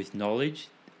know, with knowledge,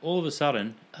 all of a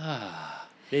sudden,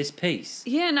 there's peace.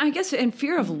 Yeah, and I guess, and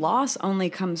fear of loss only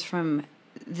comes from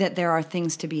that there are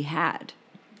things to be had.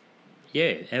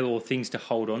 Yeah, or things to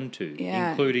hold on to,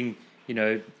 including, you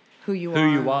know, who you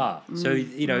are. So,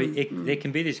 you know, there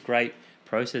can be this great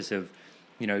process of,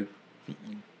 you know,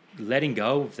 letting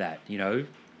go of that. You know,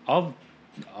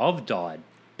 I've died.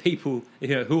 People,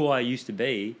 you know, who I used to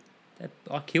be,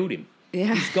 I killed him.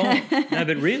 Yeah. He's gone. No,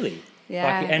 but really.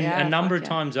 Yeah, like, and a number of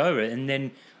times over, and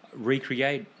then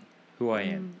recreate who I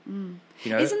am.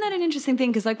 You know? Isn't that an interesting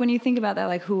thing? Because like when you think about that,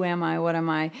 like, who am I? What am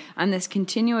I? I'm this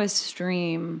continuous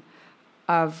stream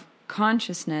of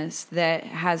consciousness that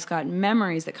has got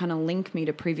memories that kind of link me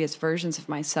to previous versions of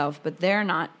myself, but they're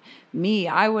not me.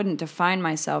 I wouldn't define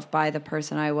myself by the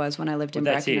person I was when I lived in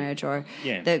Breckenridge, or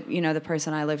the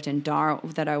person I lived in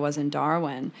that I was in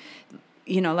Darwin.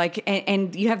 You know, like,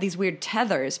 and you have these weird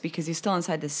tethers because you're still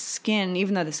inside the skin,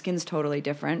 even though the skin's totally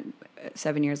different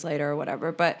 7 years later or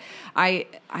whatever. But I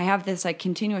have this like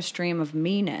continuous stream of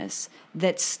me-ness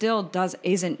that still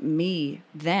isn't me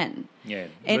then. Yeah,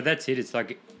 but that's it. It's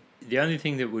like the only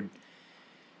thing that would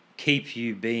keep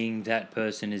you being that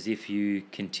person is if you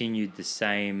continued the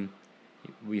same,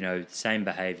 you know, same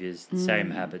behaviors, same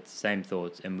habits, same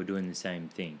thoughts, and were doing the same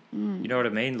thing. You know what I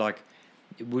mean? Like,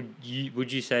 would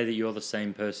you say that you're the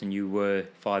same person you were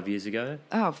 5 years ago?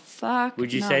 Oh, fuck.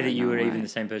 Would you say that you were even the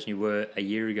same person you were a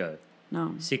year ago?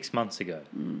 No. 6 months ago?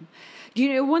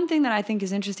 You know, one thing that I think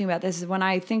is interesting about this is when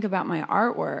I think about my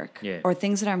artwork or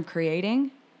things that I'm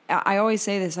creating, I always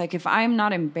say this, like, if I'm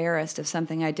not embarrassed of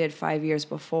something I did 5 years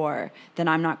before, then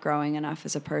I'm not growing enough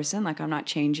as a person. Like, I'm not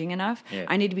changing enough. Yeah.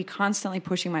 I need to be constantly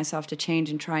pushing myself to change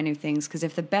and try new things, because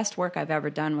if the best work I've ever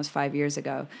done was 5 years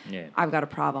ago, I've got a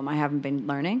problem. I haven't been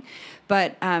learning.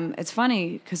 But it's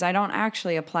funny because I don't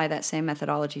actually apply that same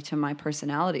methodology to my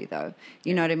personality, though.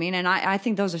 You know what I mean? And I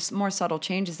think those are more subtle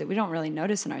changes that we don't really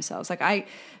notice in ourselves. Like,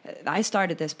 I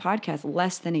started this podcast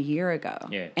less than a year ago,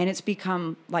 and it's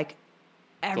become like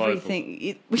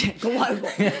everything global.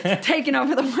 It's taken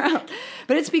over the world,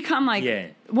 but it's become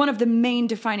like one of the main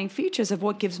defining features of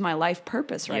what gives my life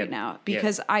purpose right now,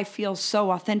 because I feel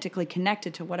so authentically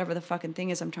connected to whatever the fucking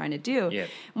thing is I'm trying to do. And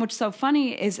what's so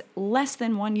funny is less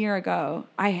than 1 year ago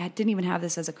I didn't even have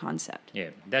this as a concept.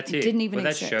 That's it. Didn't even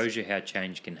exist. That shows you how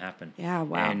change can happen. Wow.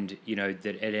 And you know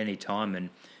that at any time, and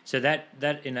so that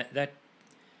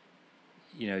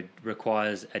you know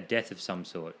requires a death of some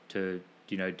sort to,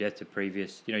 you know, death to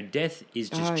previous, you know, death is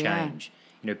just change.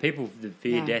 You know, people that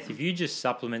fear death, if you just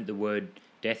supplement the word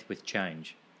death with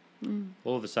change,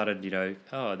 All of a sudden,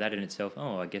 that in itself,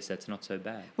 I guess that's not so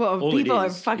bad. Well, All people are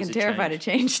fucking terrified of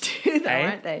change too, though,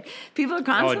 aren't they? People are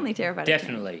constantly terrified of change.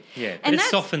 Definitely, yeah. But it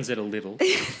softens it a little.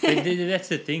 That's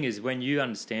the thing, is when you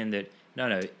understand that,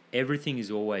 no, everything is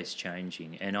always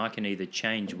changing, and I can either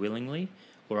change willingly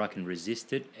or I can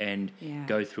resist it and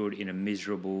go through it in a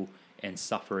miserable and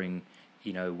suffering,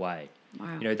 way.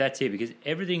 Wow. That's it, because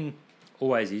everything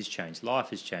always is changed. Life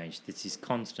has changed. It's this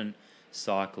constant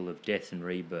cycle of death and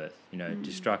rebirth,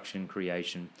 destruction,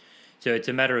 creation. So it's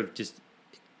a matter of just,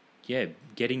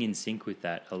 getting in sync with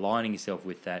that, aligning yourself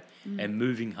with that, and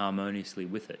moving harmoniously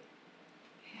with it.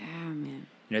 Yeah, man.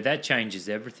 That changes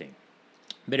everything.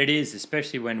 But it is,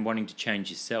 especially when wanting to change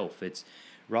yourself. It's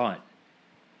right.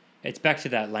 It's back to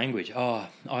that language. Oh,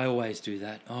 I always do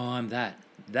that. Oh, I'm that.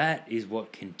 That is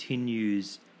what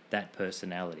continues that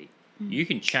personality. You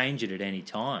can change it at any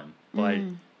time by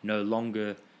no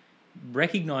longer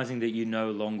recognizing that you no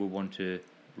longer want to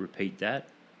repeat that,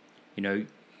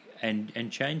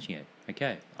 and changing it.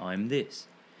 Okay, I'm this.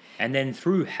 And then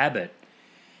through habit,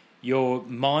 your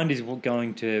mind is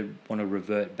going to want to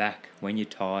revert back when you're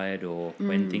tired or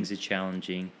when things are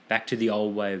challenging, back to the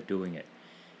old way of doing it.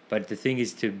 But the thing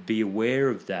is to be aware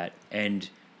of that and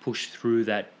push through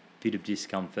that bit of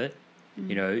discomfort,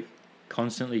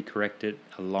 constantly correct it,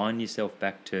 align yourself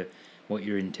back to what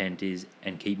your intent is,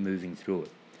 and keep moving through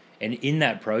it. And in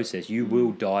that process, you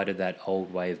will die to that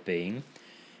old way of being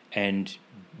and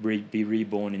be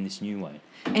reborn in this new way.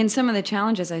 And some of the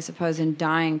challenges, I suppose, in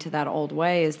dying to that old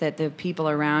way is that the people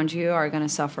around you are going to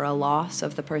suffer a loss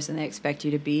of the person they expect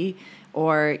you to be,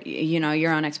 or,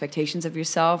 your own expectations of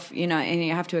yourself, and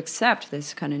you have to accept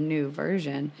this kind of new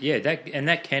version. Yeah,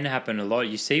 that can happen a lot.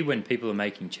 You see when people are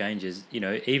making changes,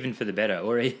 even for the better,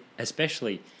 or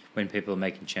especially when people are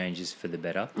making changes for the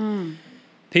better,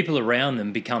 people around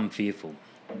them become fearful.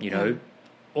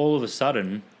 All of a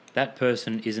sudden, that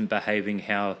person isn't behaving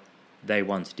how they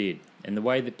once did. And the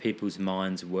way that people's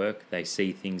minds work, they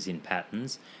see things in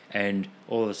patterns, and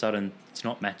all of a sudden it's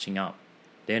not matching up.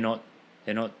 They're not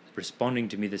responding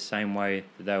to me the same way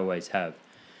that they always have.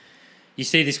 You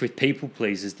see this with people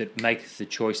pleasers that make the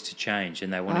choice to change,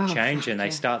 and they want to change, and they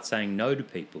start saying no to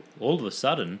people. All of a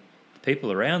sudden, the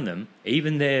people around them,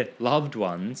 even their loved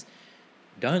ones,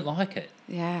 don't like it.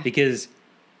 Yeah. Because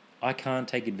I can't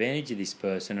take advantage of this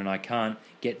person, and I can't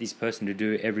get this person to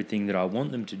do everything that I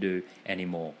want them to do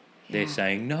anymore. Yeah. They're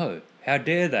saying, no, how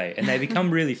dare they? And they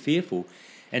become really fearful.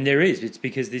 And it's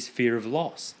because this fear of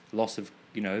loss of,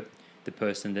 the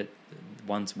person that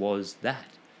once was that.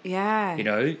 Yeah.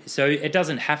 So it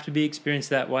doesn't have to be experienced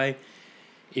that way.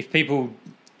 If people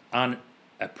aren't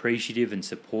appreciative and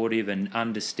supportive and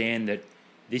understand that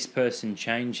this person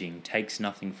changing takes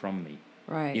nothing from me.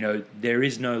 Right. There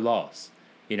is no loss,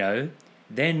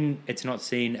 then it's not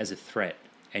seen as a threat,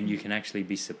 and you can actually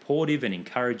be supportive and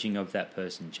encouraging of that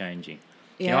person changing.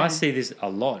 Yeah. I see this a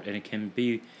lot, and it can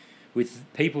be with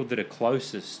people that are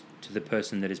closest to the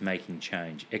person that is making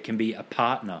change. It can be a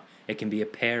partner, it can be a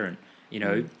parent,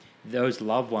 those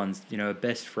loved ones, a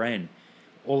best friend.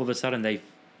 All of a sudden they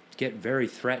get very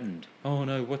threatened. Oh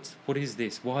no, what is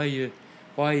this? Why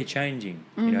are you changing?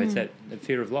 It's that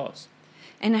fear of loss.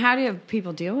 And how do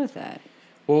people deal with that?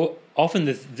 Well, often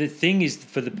the thing is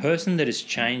for the person that is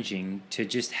changing to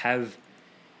just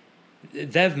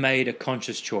they've made a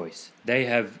conscious choice. They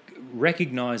have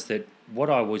recognized that what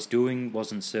I was doing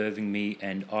wasn't serving me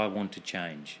and I want to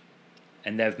change.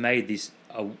 And they've made this,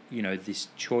 this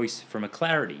choice from a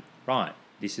clarity. Right,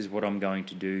 this is what I'm going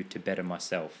to do to better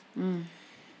myself.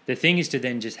 The thing is to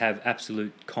then just have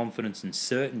absolute confidence and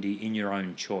certainty in your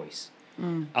own choice.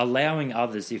 Allowing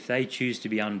others, if they choose to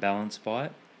be unbalanced by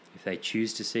it, if they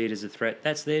choose to see it as a threat,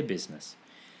 that's their business.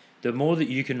 The more that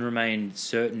you can remain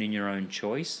certain in your own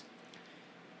choice,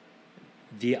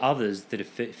 the others that are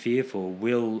fearful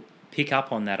will pick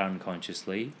up on that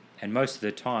unconsciously, and most of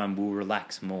the time will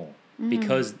relax more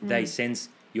because they sense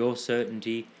your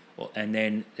certainty, and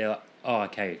then they're like, oh,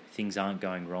 okay, things aren't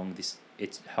going wrong.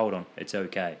 Hold on, it's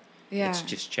okay. Yeah. It's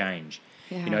just change.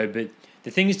 Yeah. But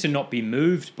the thing is to not be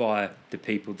moved by the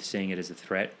people seeing it as a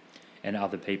threat and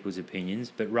other people's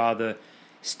opinions, but rather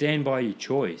stand by your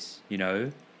choice,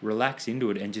 relax into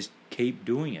it and just keep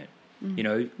doing it.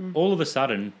 All of a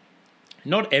sudden,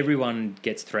 not everyone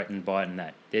gets threatened by it and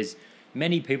that. There's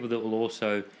many people that will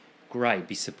also, great,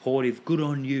 be supportive, good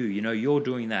on you, you're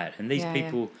doing that. And these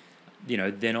people,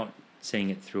 they're not seeing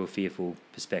it through a fearful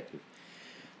perspective.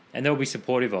 And they'll be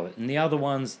supportive of it. And the other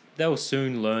ones, they'll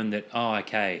soon learn that, oh,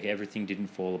 okay, everything didn't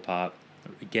fall apart.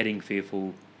 Getting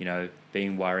fearful,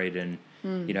 being worried and,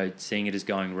 seeing it as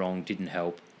going wrong didn't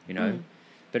help,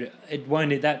 But it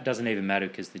won't. That doesn't even matter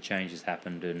because the change has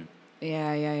happened. And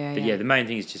yeah. The main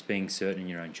thing is just being certain in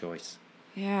your own choice.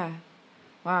 Yeah.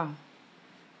 Wow.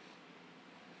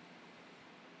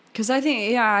 Because I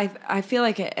think, I feel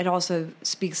like it also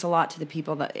speaks a lot to the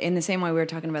people that, in the same way we were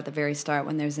talking about at the very start,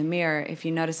 when there's a mirror, if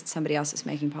you notice that somebody else is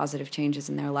making positive changes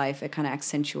in their life, it kind of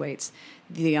accentuates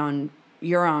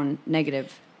your own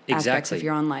negative aspects of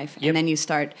your own life. Yep. And then you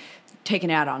start taking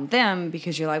it out on them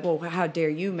because you're like, well, how dare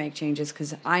you make changes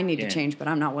because I need to change, but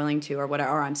I'm not willing to, or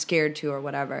whatever, or I'm scared to, or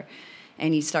whatever.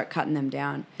 And you start cutting them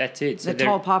down. That's it. So the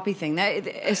tall poppy thing.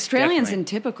 Australians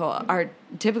definitely.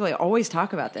 typically always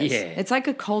talk about this. Yeah. It's like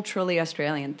a culturally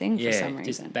Australian thing for some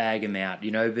reason. Just bag them out,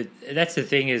 But that's the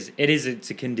thing it's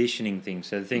a conditioning thing.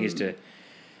 So the thing is to,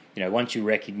 once you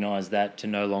recognise that, to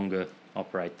no longer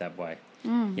operate that way.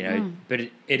 But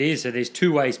it is. So there's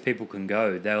two ways people can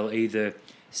go. They'll either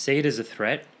see it as a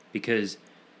threat because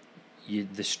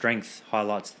the strength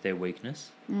highlights their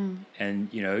weakness, and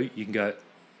you can go,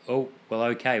 oh, well,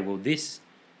 okay,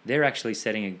 they're actually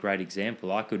setting a great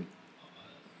example. I could,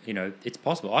 it's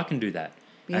possible. I can do that.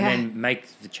 Yeah. And then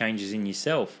make the changes in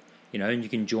yourself, and you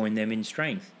can join them in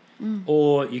strength.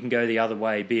 Or you can go the other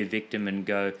way, be a victim and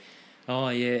go, oh,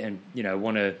 yeah, and,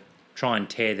 want to try and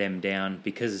tear them down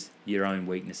because your own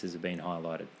weaknesses have been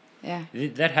highlighted. Yeah.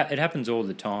 It happens all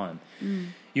the time.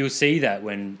 You'll see that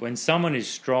when someone is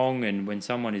strong and when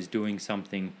someone is doing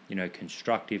something,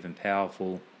 constructive and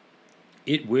powerful,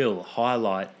 it will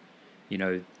highlight,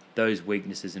 those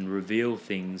weaknesses and reveal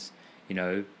things,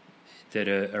 that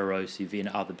are erosive in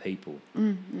other people.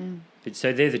 But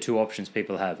so they're the two options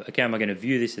people have. Okay, am I going to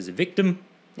view this as a victim?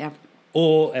 Yeah.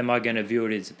 Or am I going to view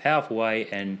it as a powerful way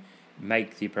and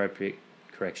make the appropriate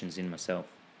corrections in myself?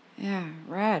 Yeah,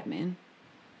 rad, man.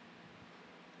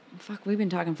 Fuck, we've been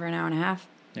talking for an hour and a half.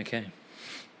 Okay.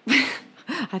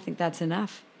 I think that's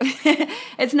enough.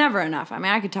 It's never enough. I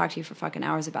mean, I could talk to you for fucking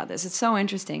hours about this. It's so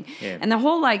interesting. Yeah. And the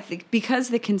whole, because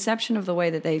the conception of the way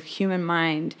that the human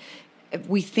mind,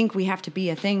 we think we have to be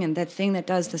a thing and that thing that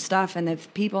does the stuff and the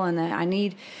people and I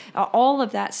need, all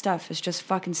of that stuff is just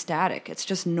fucking static. It's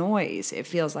just noise, it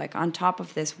feels like, on top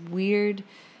of this weird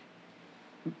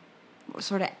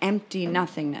sort of empty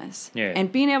nothingness. Yeah.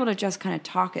 And being able to just kind of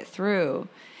talk it through.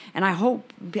 And I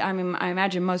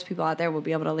imagine most people out there will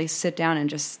be able to at least sit down and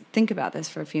just think about this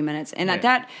for a few minutes. And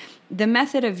the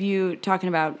method of you talking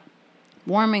about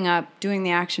warming up, doing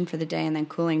the action for the day, and then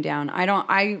cooling down,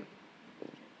 I'm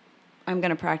going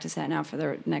to practice that now for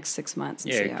the next 6 months.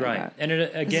 And see how great. I go. And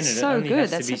it only good.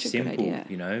 has That's to be such a good simple,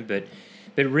 idea.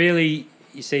 But really,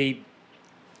 you see,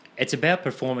 it's about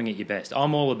performing at your best.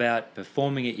 I'm all about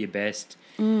performing at your best,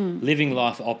 living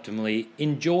life optimally,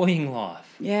 enjoying life.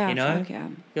 Yeah, fuck yeah.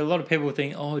 A lot of people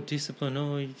think, oh, discipline,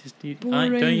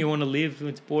 don't you want to live?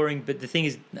 It's boring. But the thing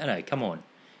is, no, come on.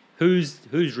 Who's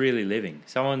really living?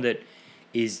 Someone that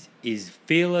is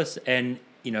fearless and,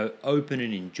 open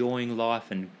and enjoying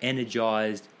life and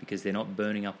energized because they're not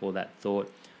burning up all that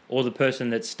thought. Or the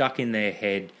person that's stuck in their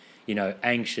head,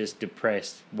 anxious,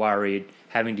 depressed, worried,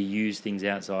 having to use things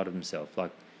outside of themselves.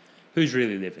 Like, who's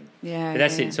really living? Yeah. But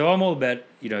that's it. So I'm all about,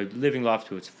 living life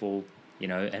to its full,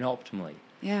 and optimally.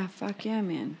 Yeah, fuck yeah,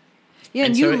 man. Yeah,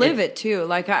 and you live it too.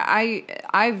 Like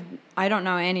I don't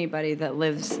know anybody that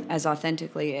lives as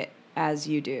authentically as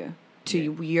you do. To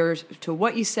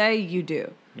what you say, you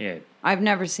do. Yeah. I've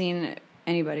never seen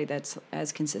anybody that's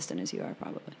as consistent as you are,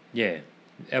 probably. Yeah.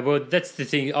 Well, that's the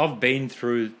thing. I've been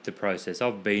through the process.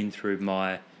 I've been through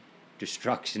my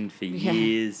destruction for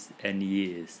years and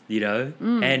years,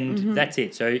 and that's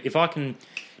it. So if I can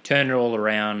turn it all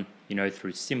around,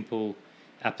 through simple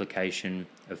application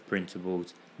of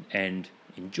principles and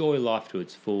enjoy life to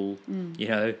its full,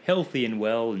 healthy and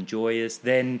well and joyous,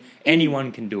 then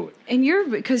anyone can do it.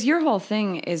 And because your whole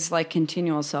thing is like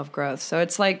continual self-growth. So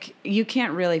it's like you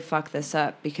can't really fuck this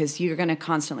up because you're going to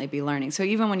constantly be learning. So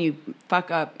even when you fuck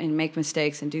up and make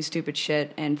mistakes and do stupid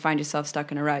shit and find yourself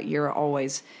stuck in a rut,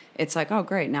 it's like, oh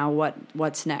great, now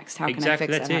what's next? How can I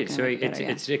fix that? Exactly, that's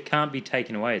it. So it can't be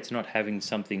taken away. It's not having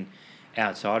something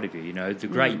outside of you, the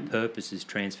great purpose is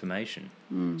transformation.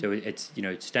 So it's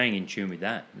staying in tune with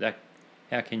that.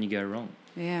 How can you go wrong?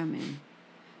 Yeah, man.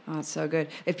 Oh, it's so good.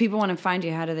 If people want to find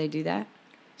you, how do they do that?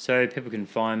 So people can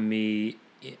find me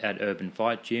at Urban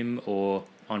Fight Gym or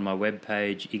on my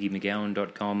webpage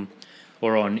iggymcgowan.com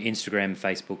or on Instagram,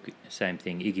 Facebook, same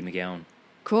thing, Iggy McGowan.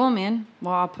 Cool, man.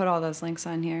 Well, I'll put all those links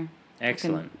on here.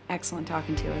 Excellent. Excellent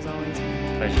talking to you as always.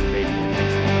 Pleasure to be here.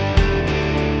 Thanks.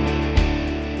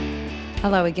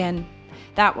 Hello again.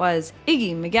 That was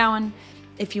Iggy McGowan.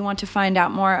 If you want to find out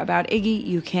more about Iggy,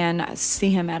 you can see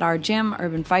him at our gym,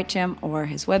 Urban Fight Gym, or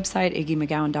his website,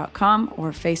 iggymcgowan.com,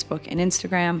 or Facebook and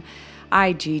Instagram,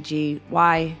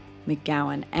 IGGY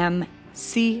McGowan, MCGOWAN.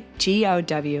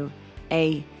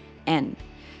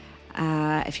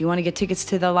 If you want to get tickets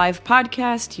to the live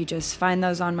podcast, you just find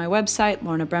those on my website,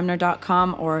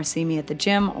 lornabremner.com, or see me at the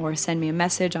gym, or send me a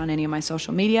message on any of my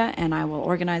social media, and I will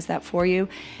organize that for you.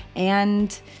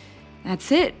 And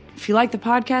that's it. If you like the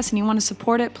podcast and you want to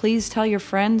support it, please tell your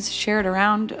friends, share it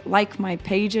around, like my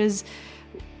pages,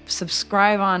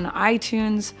 subscribe on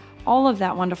iTunes, all of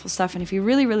that wonderful stuff. And if you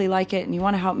really, really like it and you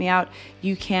want to help me out,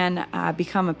 you can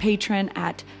become a patron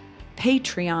at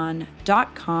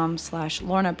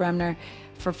patreon.com/Lorna Bremner.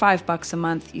 For $5 a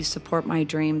month, you support my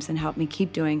dreams and help me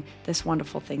keep doing this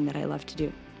wonderful thing that I love to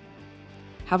do.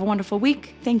 Have a wonderful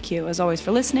week. Thank you, as always,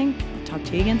 for listening. I'll talk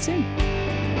to you again soon.